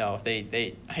mean, no,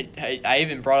 I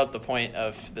even brought up the point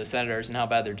of the Senators and how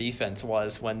bad their defense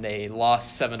was when they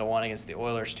lost 7-1 against the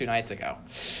Oilers 2 nights ago.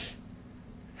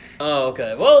 Oh,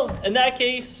 okay. Well, in that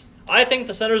case, I think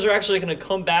the Senators are actually going to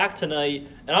come back tonight,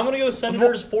 and I'm going to go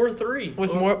Senators 4-3.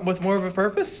 With more of a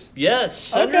purpose? Yes,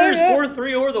 Senators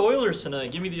 4-3 over the Oilers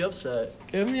tonight. Give me the upset.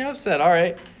 Give me the upset. All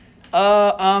right.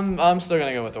 I'm still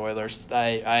gonna go with the Oilers.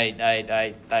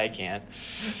 I can't.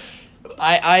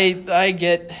 I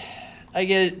get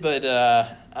it, but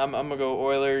I'm gonna go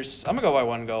Oilers. I'm gonna go by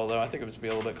 1 goal though. I think it's gonna be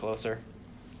a little bit closer.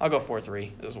 I'll go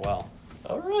 4-3 as well.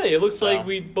 All right. It looks like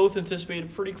we both anticipate a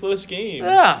pretty close game.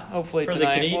 Yeah, hopefully for tonight. For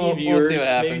the Canadian we'll viewers, see what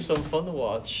happens. maybe some fun to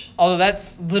watch. Although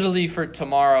that's literally for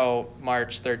tomorrow,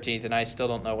 March 13th, and I still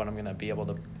don't know when I'm gonna be able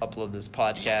to upload this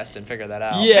podcast and figure that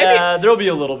out. Yeah, there'll be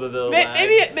a little bit of a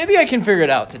lag. Maybe I can figure it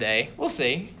out today. We'll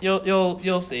see.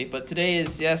 You'll see. But today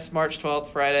is March 12th,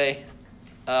 Friday.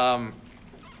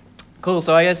 Cool.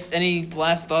 So I guess any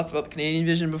last thoughts about the Canadian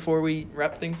division before we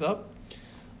wrap things up?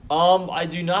 I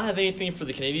do not have anything for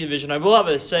the Canadian division. I will have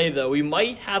to say, though, we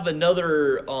might have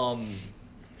another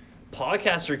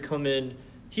podcaster come in.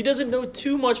 He doesn't know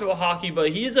too much about hockey, but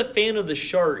he is a fan of the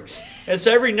Sharks. And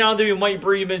so every now and then we might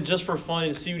bring him in just for fun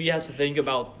and see what he has to think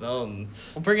about them.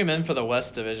 We'll bring him in for the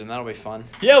West Division. That'll be fun.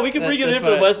 Yeah, we can bring him in for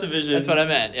the West Division. That's what I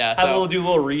meant, yeah. Do a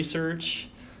little research.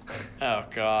 Oh,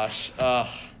 gosh.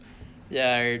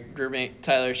 Yeah, our roommate,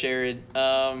 Tyler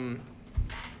Sherrod.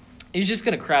 He's just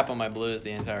going to crap on my Blues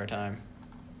the entire time.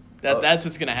 That's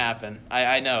what's going to happen.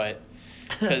 I know it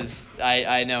because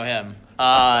I know him.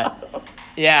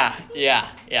 Yeah.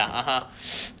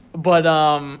 But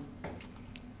I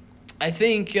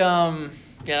think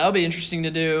that'll be interesting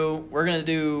to do. We're going to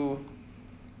do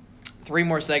 3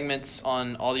 more segments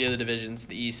on all the other divisions,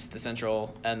 the East, the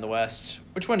Central, and the West.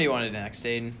 Which one do you want to do next,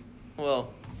 Aiden?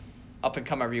 Well, up and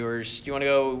come our viewers. Do you want to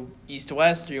go East to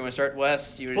West, or do you want to start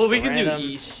West? We can do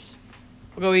East.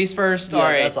 We'll go East first. Yeah, all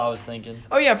right. That's what I was thinking.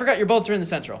 Oh yeah, I forgot your Bolts are in the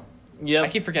Central. Yep. I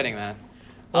keep forgetting that.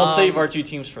 We'll save our 2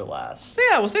 teams for last. So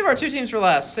yeah, we'll save our 2 teams for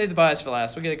last. Save the buys for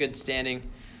last. We'll get a good standing.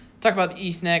 Talk about the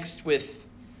East next with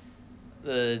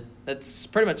that's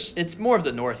pretty much, it's more of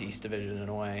the Northeast division in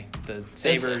a way. The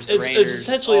Sabres, the Rangers, it's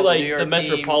essentially all like the New York the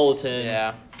Metropolitan teams.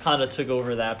 Yeah. kind of took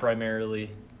over that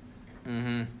primarily.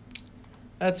 Mm-hmm.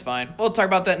 That's fine. We'll talk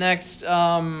about that next.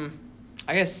 I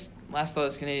guess last thought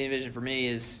of this Canadian division for me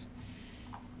is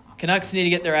Canucks need to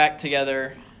get their act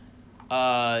together.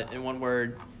 In one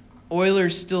word,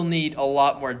 Oilers still need a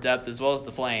lot more depth, as well as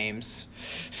the Flames.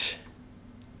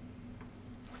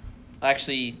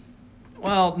 Actually,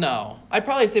 Well, no. I'd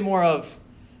probably say more of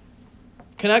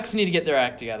Canucks need to get their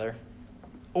act together.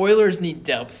 Oilers need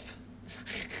depth.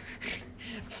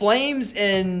 Flames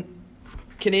and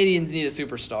Canadians need a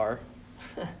superstar.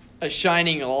 A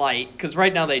shining light, because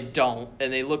right now they don't,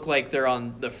 and they look like they're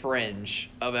on the fringe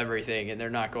of everything, and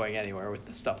they're not going anywhere with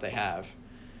the stuff they have.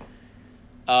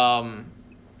 And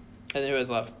then who is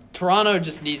left? Toronto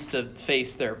just needs to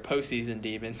face their postseason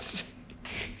demons.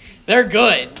 They're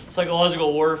good.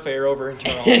 Psychological warfare over in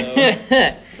Toronto.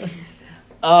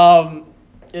 And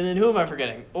then who am I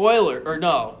forgetting?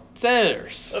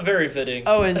 Senators. Very fitting.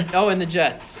 And the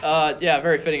Jets.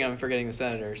 Very fitting. I'm forgetting the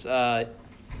Senators.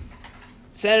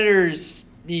 Senators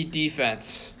need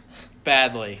defense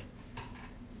badly,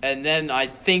 and then I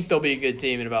think they'll be a good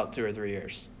team in about 2 or 3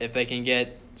 years if they can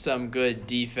get some good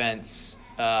defense,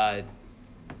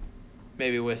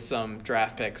 maybe with some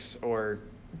draft picks or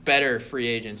better free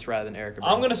agents rather than Eric.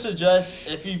 I'm going to suggest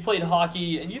if you played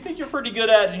hockey and you think you're pretty good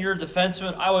at it and you're a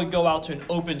defenseman, I would go out to an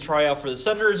open tryout for the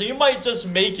Senators and you might just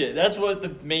make it. That's what the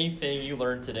main thing you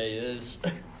learned today is.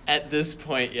 At this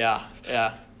point, yeah.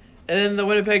 And then the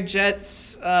Winnipeg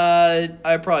Jets,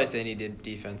 I'd probably say needed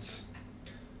defense.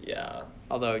 Yeah.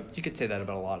 Although you could say that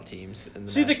about a lot of teams. In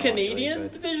the See, the National Hockey Canadian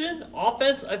League, division,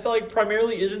 offense, I feel like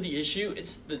primarily isn't the issue.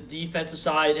 It's the defensive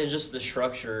side and just the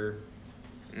structure.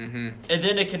 Mm-hmm. And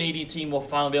then a Canadian team will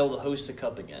finally be able to host the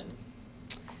Cup again.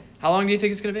 How long do you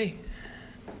think it's going to be?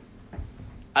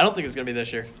 I don't think it's going to be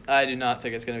this year. I do not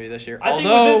think it's going to be this year. I think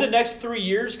within the next 3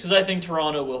 years, because I think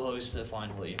Toronto will host it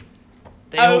finally.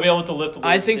 They will be able to lift the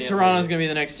I think Toronto's going to be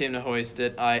the next team to hoist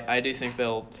it. I do think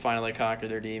they'll finally conquer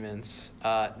their demons.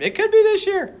 It could be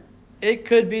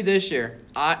this year.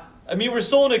 I mean, we're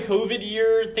still in a COVID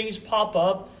year. Things pop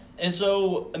up. And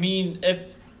so, I mean,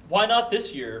 why not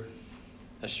this year?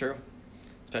 That's true.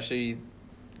 Especially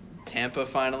Tampa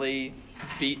finally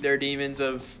beat their demons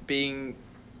of being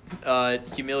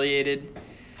humiliated.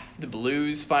 The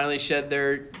Blues finally shed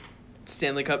their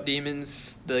Stanley Cup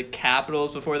demons. The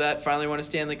Capitals before that finally won a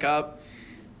Stanley Cup.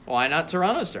 Why not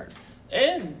Toronto's turn?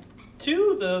 And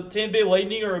two, the Tampa Bay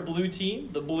Lightning are a blue team.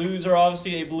 The Blues are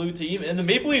obviously a blue team, and the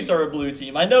Maple Leafs are a blue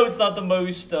team. I know it's not the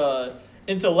most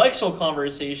intellectual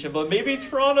conversation, but maybe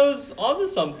Toronto's onto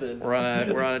something. We're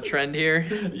on a trend here.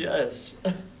 Yes.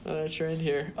 On a trend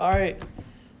here. All right,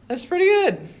 that's pretty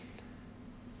good.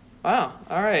 Wow.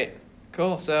 All right.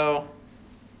 Cool. So.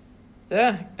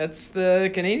 Yeah, that's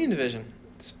the Canadian division.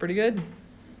 It's pretty good.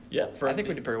 Yeah, I think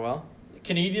we did pretty well.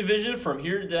 Canadian division from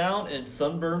here down in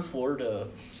Sunburn, Florida.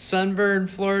 Sunburn,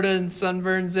 Florida, and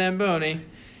Sunburn Zamboni.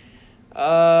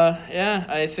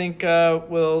 I think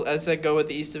we'll, as I said, go with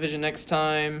the East Division next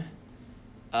time.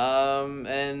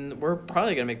 And we're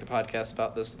probably gonna make the podcast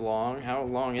about this long. How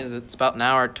long is it? It's about an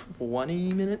hour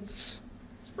 20 minutes.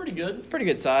 It's pretty good. It's pretty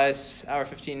good size. Hour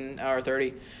 15, hour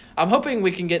 30. I'm hoping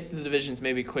we can get the divisions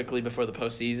maybe quickly before the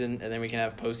postseason, and then we can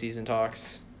have postseason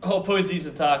talks. Oh,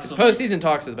 postseason talks. Postseason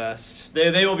talks are the best.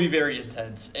 They will be very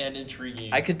intense and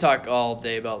intriguing. I could talk all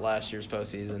day about last year's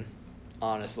postseason,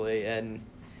 honestly, and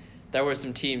there were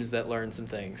some teams that learned some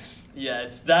things.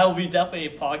 Yes, that will be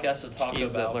definitely a podcast to talk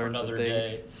teams about that learned for another some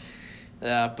things. day.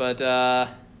 Yeah, but all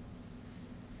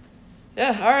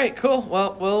right, cool.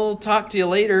 Well, we'll talk to you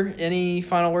later. Any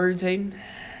final words, Hayden?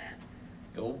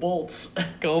 Go Bolts.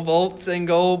 Go Bolts and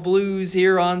go Blues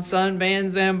here on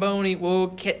Sunburn Zamboni. We'll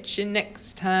catch you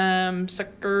next time,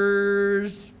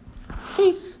 suckers.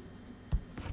 Peace.